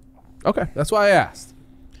though. Okay, that's why I asked.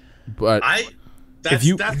 But That's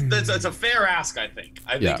a fair ask. I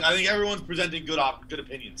think everyone's presenting good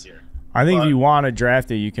opinions here. I think if you want to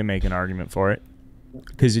draft it, you can make an argument for it.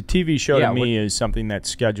 Because a TV show Yeah, to me is something that's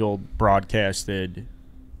scheduled, broadcasted.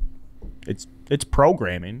 It's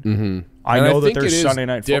programming. mm-hmm. I And know that think there's it is Sunday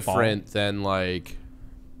Night Football. different than like,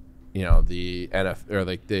 the NFL or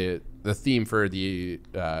like the theme for the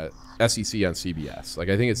SEC on CBS. Like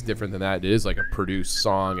I think it's different than that. It is like a produced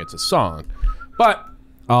song. It's a song, but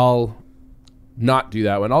I'll not do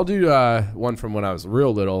that one. I'll do one from when I was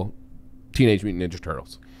real little, Teenage Mutant Ninja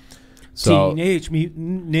Turtles. So, Teenage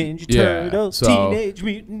Mutant Ninja Yeah, Turtles. so- Teenage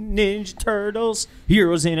Mutant Ninja Turtles.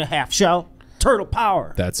 Heroes in a half shell. Turtle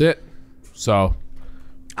power. that's it. So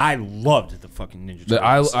I loved the fucking Ninja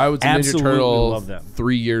Turtles. I was a Ninja Absolutely Turtle love them.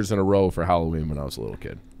 3 years in a row for Halloween when I was a little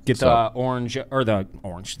kid. Get So-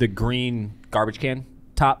 the green garbage can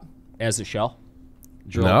top as a shell.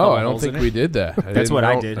 Drill a No, couple I don't holes in think it. we did that. That's what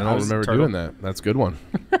I did. I I don't was a remember turtle. doing that. That's a good one.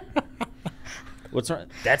 What's wrong?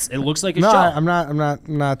 It looks like a No, shell. I'm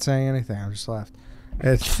not saying anything. I'm just left.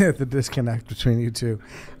 It's the disconnect between you two.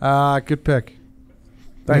 Good pick.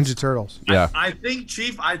 Ninja Turtles. Yeah. I think,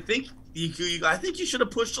 Chief. I think you should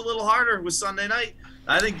have pushed a little harder with Sunday Night.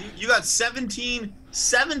 I think you got 17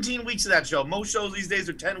 weeks of that show. Most shows these days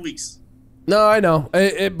are 10 weeks. No, I know.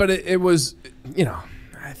 But it was,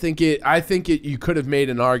 I think you could have made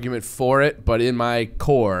an argument for it, but in my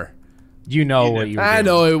core, You know what you were I doing.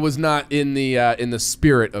 know it was not in the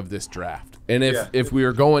spirit of this draft. And if we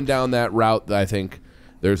were going down that route, I think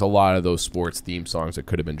there's a lot of those sports theme songs that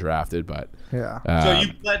could have been drafted. But Yeah. So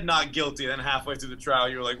you pled not guilty, then halfway through the trial,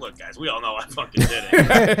 you were like, "Look, guys, we all know I fucking did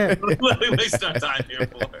it. What are we wasting our time here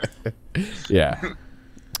for?"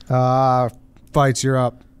 yeah, Fights, you're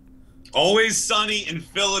up. Always Sunny in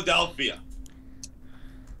Philadelphia.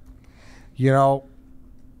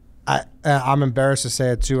 I'm embarrassed to say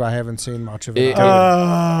it too. I haven't seen much of it.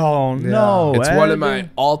 Oh no! it's one of Evan. my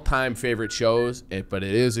all-time favorite shows. But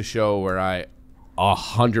it is a show where I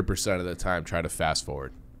 100% of the time try to fast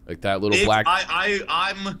forward, like that little black.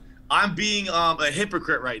 I'm being a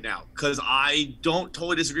hypocrite right now because I don't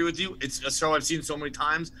totally disagree with you. It's a show I've seen so many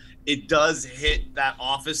times. It does hit that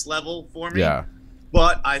Office level for me. Yeah.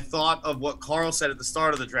 But I thought of what Carl said at the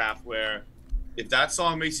start of the draft, where if that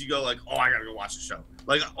song makes you go like, "Oh, I gotta go watch the show."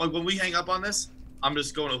 Like when we hang up on this, I'm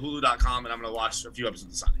just going to Hulu.com and I'm gonna watch a few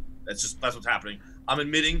episodes of Sunny. That's what's happening. I'm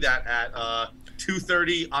admitting that at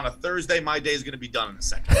 2:30 on a Thursday, my day is gonna be done in a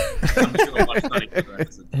second. I'm just gonna watch Sunny for the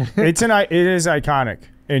rest of the day. It is iconic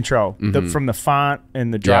intro from the font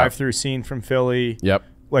and the drive-through scene from Philly. Yep.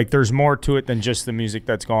 Like there's more to it than just the music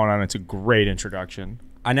that's going on. It's a great introduction.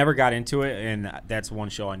 I never got into it, and that's one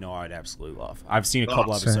show I know I'd absolutely love. I've seen a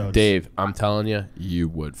couple same. episodes. Dave, I'm telling you, you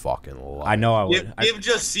would fucking love I know I would. Give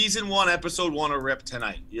just season 1, episode 1 a rip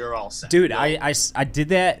tonight. You're all set. Dude, I did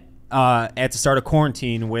that at the start of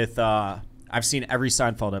quarantine with I've seen every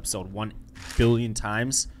Seinfeld episode 1 billion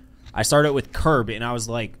times. I started with Curb, and I was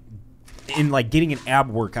like, getting an ab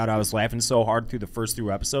workout, I was laughing so hard through the first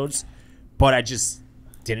 3 episodes, but I just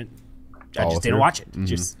didn't watch it.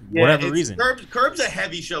 Just whatever reason. Curb's a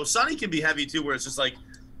heavy show. Sunny can be heavy too, where it's just like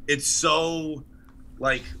it's so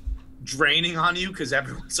like draining on you because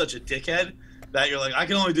everyone's such a dickhead. that you're like, I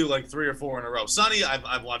can only do like 3 or 4 in a row. Sunny,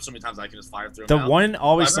 I've watched so many times I can just fire through The them out. one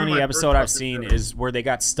Always I remember Sunny my episode first I've person seen to- is where they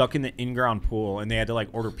got stuck in the in-ground pool and they had to like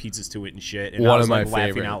order pizzas to it and shit. And One I was of my like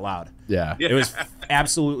laughing favorite. out loud. Yeah. It was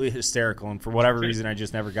absolutely hysterical, and for whatever reason, I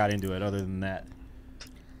just never got into it. Other than that,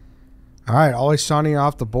 All right, Always Sunny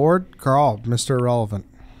off the board. Carl, Mr. Irrelevant.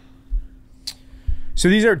 So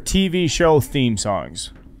these are TV show theme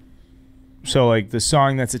songs. So like the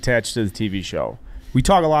song that's attached to the TV show. We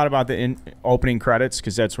talk a lot about the opening credits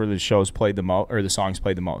because that's where the show's played the most, or the songs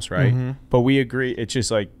played the most, right? But we agree it's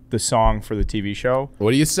just like the song for the TV show.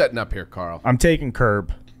 What are you setting up here, Carl? I'm taking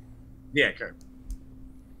Curb. Yeah, Kurt.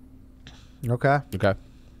 Okay. Okay.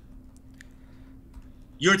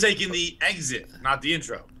 You're taking the exit, not the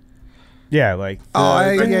intro. Yeah, like. Oh,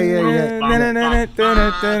 yeah.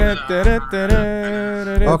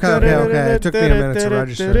 Okay. It took me a minute to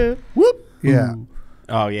register. Whoop. Yeah.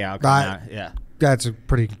 oh yeah, okay, That- yeah. That's a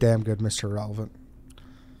pretty damn good Mr. Irrelevant.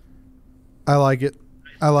 I like it.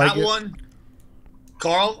 I like That it. one,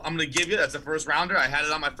 Carl, I'm going to give you. That's a first rounder. I had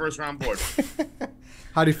it on my first round board.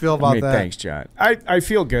 How do you feel about that? Thanks, John. I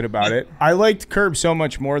feel good about it. I liked Curb so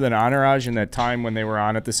much more than Entourage in that time when they were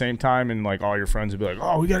on at the same time, and like all your friends would be like,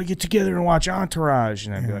 "Oh, we got to get together and watch Entourage,"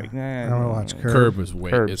 and I'd be like, "Nah." I don't watch Curb. Curb was way.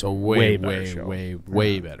 Curb's It's a a way, way better show.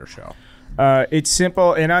 way better show. It's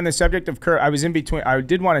simple. And on the subject of Curb, I was in between. I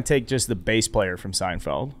did want to take just the bass player from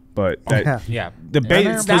Seinfeld, but that, Yeah. Yeah, the bass,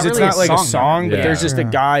 It's not because it's really not a like a song, song, though. but there's Yeah. just a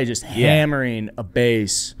guy just hammering a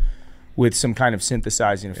bass with some kind of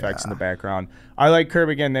synthesizing effects in the background. I like Curb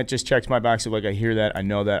again. That just checks my box of like I hear that, I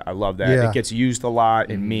know that, I love that. Yeah. It gets used a lot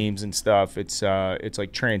in memes and stuff. It's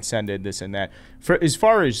like transcended this and that. For as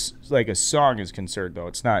far as like a song is concerned, though,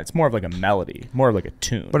 it's not. It's more of like a melody, more of like a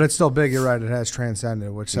tune. But it's still big. You're right. It has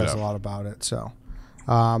transcended, which says a Yeah. lot about it. So,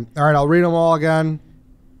 all right, I'll read them all again.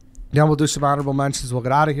 Then we'll do some honorable mentions. We'll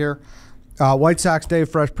get out of here. Whitesoxdave,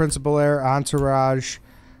 Fresh Prince of Bel-Air, Entourage,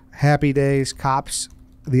 Happy Days, Cops,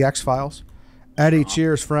 The X-Files, Eddie,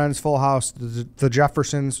 Cheers, Friends, Full House, The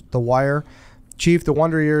Jeffersons, The Wire, Chief, The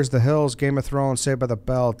Wonder Years, The Hills, Game of Thrones, Saved by the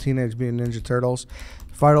Bell, Teenage Mutant Ninja Turtles,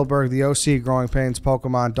 Feidelberg, The OC, Growing Pains,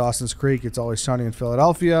 Pokemon, Dawson's Creek, It's Always Sunny in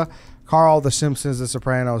Philadelphia, Carl, The Simpsons, The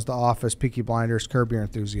Sopranos, The Office, Peaky Blinders, Curb Your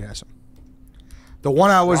Enthusiasm. The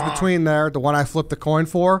one I was between there, the one I flipped the coin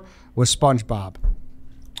for, was SpongeBob.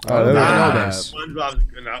 I know that. SpongeBob,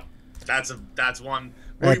 no, that's one.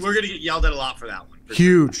 We're going to get yelled at a lot for that one. for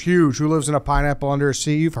sure. Huge. Who lives in a pineapple under a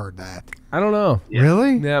sea? You've heard that. I don't know.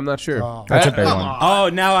 Really? Yeah, I'm not sure. Oh. That's a big Come one. on. Oh,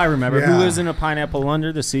 now I remember. Yeah. Who lives in a pineapple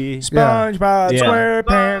under the sea? SpongeBob Yeah.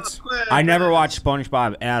 SquarePants. I never watched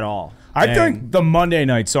SpongeBob at all. I And think the Monday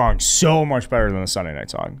night song so much better than the Sunday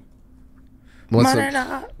night song. What's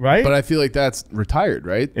the- Right? but I feel like that's retired,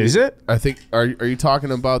 right? Is it? I think. Are you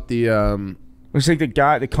talking about the? Looks like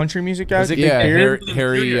the country music guy. Is it Yeah, beard?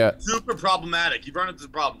 Harry. Junior, super problematic. You've run into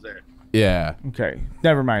some problems there. Yeah, Okay,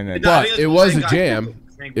 never mind that. No, I but think it it's was the a same guy. jam.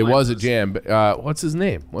 Hank It was a Williams. jam. But what's his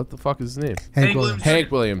name? What the fuck is his name? Hank Williams. Williams.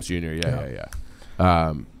 Hank Williams Jr.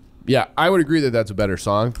 Yeah. Yeah, I would agree that that's a better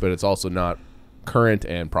song, but it's also not current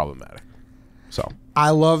and problematic. So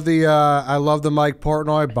I love the Mike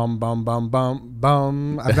Portnoy bum bum bum bum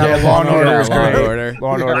bum. I've got a Law Law and and Order Order. was Law and great. Order.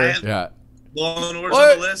 Law and I Order. had yeah, Law and Order's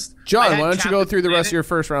What? on the list. I John, had why don't you go Captain through the rest of Planet. your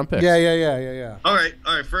first round picks? Yeah. All right.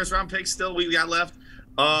 First round pick still we got left.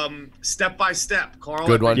 Step by Step. Carl.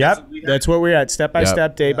 Good one. Yep, that's what we're at. Step by Yep.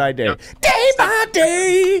 step, day by day. Yep. Day by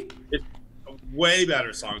day. It's a way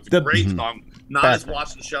better song. It's a The- great song. Not as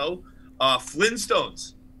watch the show.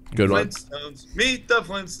 Flintstones. Good one. Flintstones. Meet the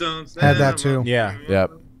Flintstones. Had that too. Yeah.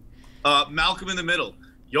 Yep. Malcolm in the Middle.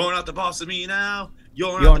 You're not the boss of me now.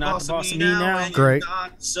 You're You're not the boss of me now. And Great. You're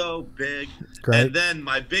not so big. Great. And then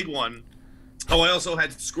my big one. I also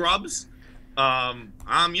had Scrubs.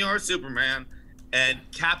 I'm your Superman. And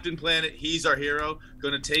Captain Planet, he's our hero.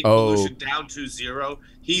 Going to take pollution down to zero.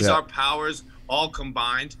 He's Yeah. our powers all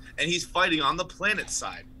combined. And he's fighting on the planet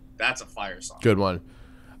side. That's a fire song. Good one.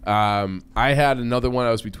 I had another one.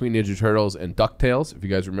 I was between Ninja Turtles and DuckTales. If you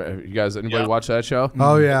guys remember, anybody Yeah. watch that show?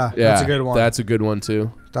 Oh yeah, Yeah, that's a good one. That's a good one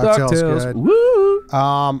too. DuckTales good. Woo!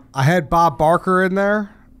 I had Bob Barker in there.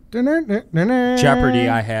 Jeopardy.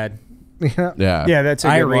 I had. Yeah. Yeah. Yeah, that's a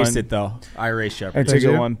good I erased one. it though. I erased Jeopardy. That's a Did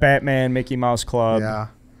good you? one. Batman, Mickey Mouse Club.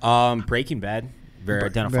 Yeah. Breaking Bad. Very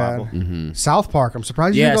identifiable. Mm-hmm. South Park. I'm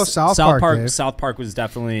surprised you didn't go South Park. Dave. South Park was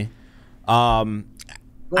definitely. I don't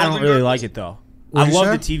Golden really Girls. like it though. What'd I you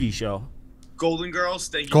love say? the TV show. Golden Girls.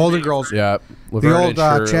 Thank you. Golden Girls. Yeah. The Laverne old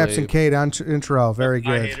and Chaps Shirley. and Kate intro. Very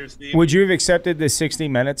My good. haters theme. Would you have accepted the 60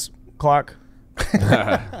 minutes clock?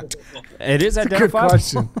 It is Good identifiable.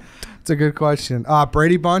 question. It's a good question.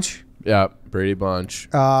 Brady Bunch. Yeah, Brady Bunch.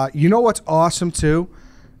 You know what's awesome too,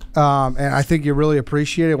 and I think you really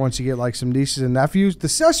appreciate it once you get like some nieces and nephews. The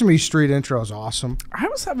Sesame Street intro is awesome. I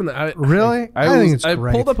was having that. Really? I think it's I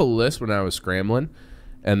great. pulled up a list when I was scrambling,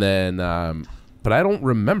 and then, but I don't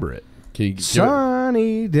remember it. Can you give it?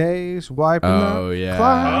 Sunny days, wiping Oh the yeah,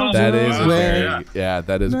 clouds that is a away. very, yeah,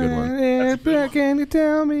 that is a good one. Can you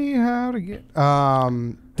tell me how to get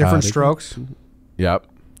different strokes? Yep.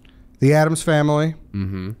 The Addams Family.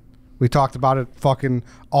 Mm-hmm. We talked about it fucking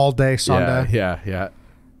all day Sunday. Yeah.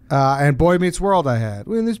 And Boy Meets World I had.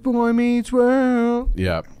 When this boy meets world.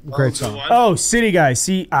 Yep. Great song. Oh, City Guys,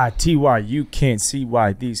 C-I-T-Y. You can't see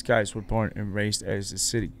why these guys were born and raised as a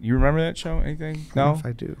city. You remember that show? Anything? No? If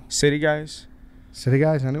I do. City Guys? City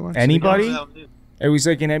Guys, anyone? Anybody? It was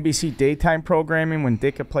like an NBC daytime programming when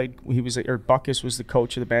Dicka played. He was, or Buckus was the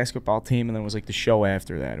coach of the basketball team, and then it was like the show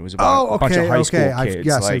after that. It was about a bunch of high school kids,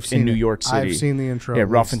 Yes, like I've seen in New it. York City. I've seen the intro. Yeah,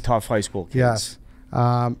 rough yes. and tough high school kids.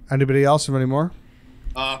 Yes. Anybody else have any more?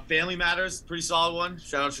 Family Matters, pretty solid one.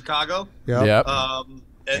 Shout out Chicago. Yep.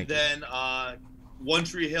 And then One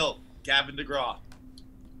Tree Hill, Gavin DeGraw.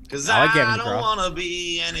 Because I like Gavin I don't DeGraw. want to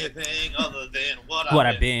be anything other than what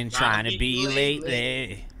I've been trying to be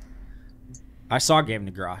lately. I saw Gavin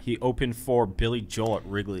DeGraw. He opened for Billy Joel at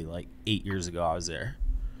Wrigley like 8 years ago. I was there.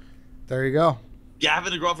 There you go.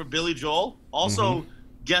 Gavin DeGraw for Billy Joel. Also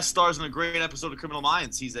guest stars in a great episode of Criminal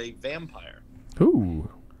Minds. He's a vampire. Ooh.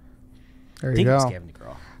 There I you think it's go. Gavin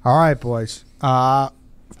DeGraw. All right, boys.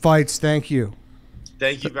 Feits, thank you.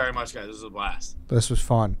 Thank you very much, guys. This was a blast. This was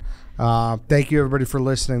fun. Thank you, everybody, for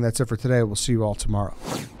listening. That's it for today. We'll see you all tomorrow.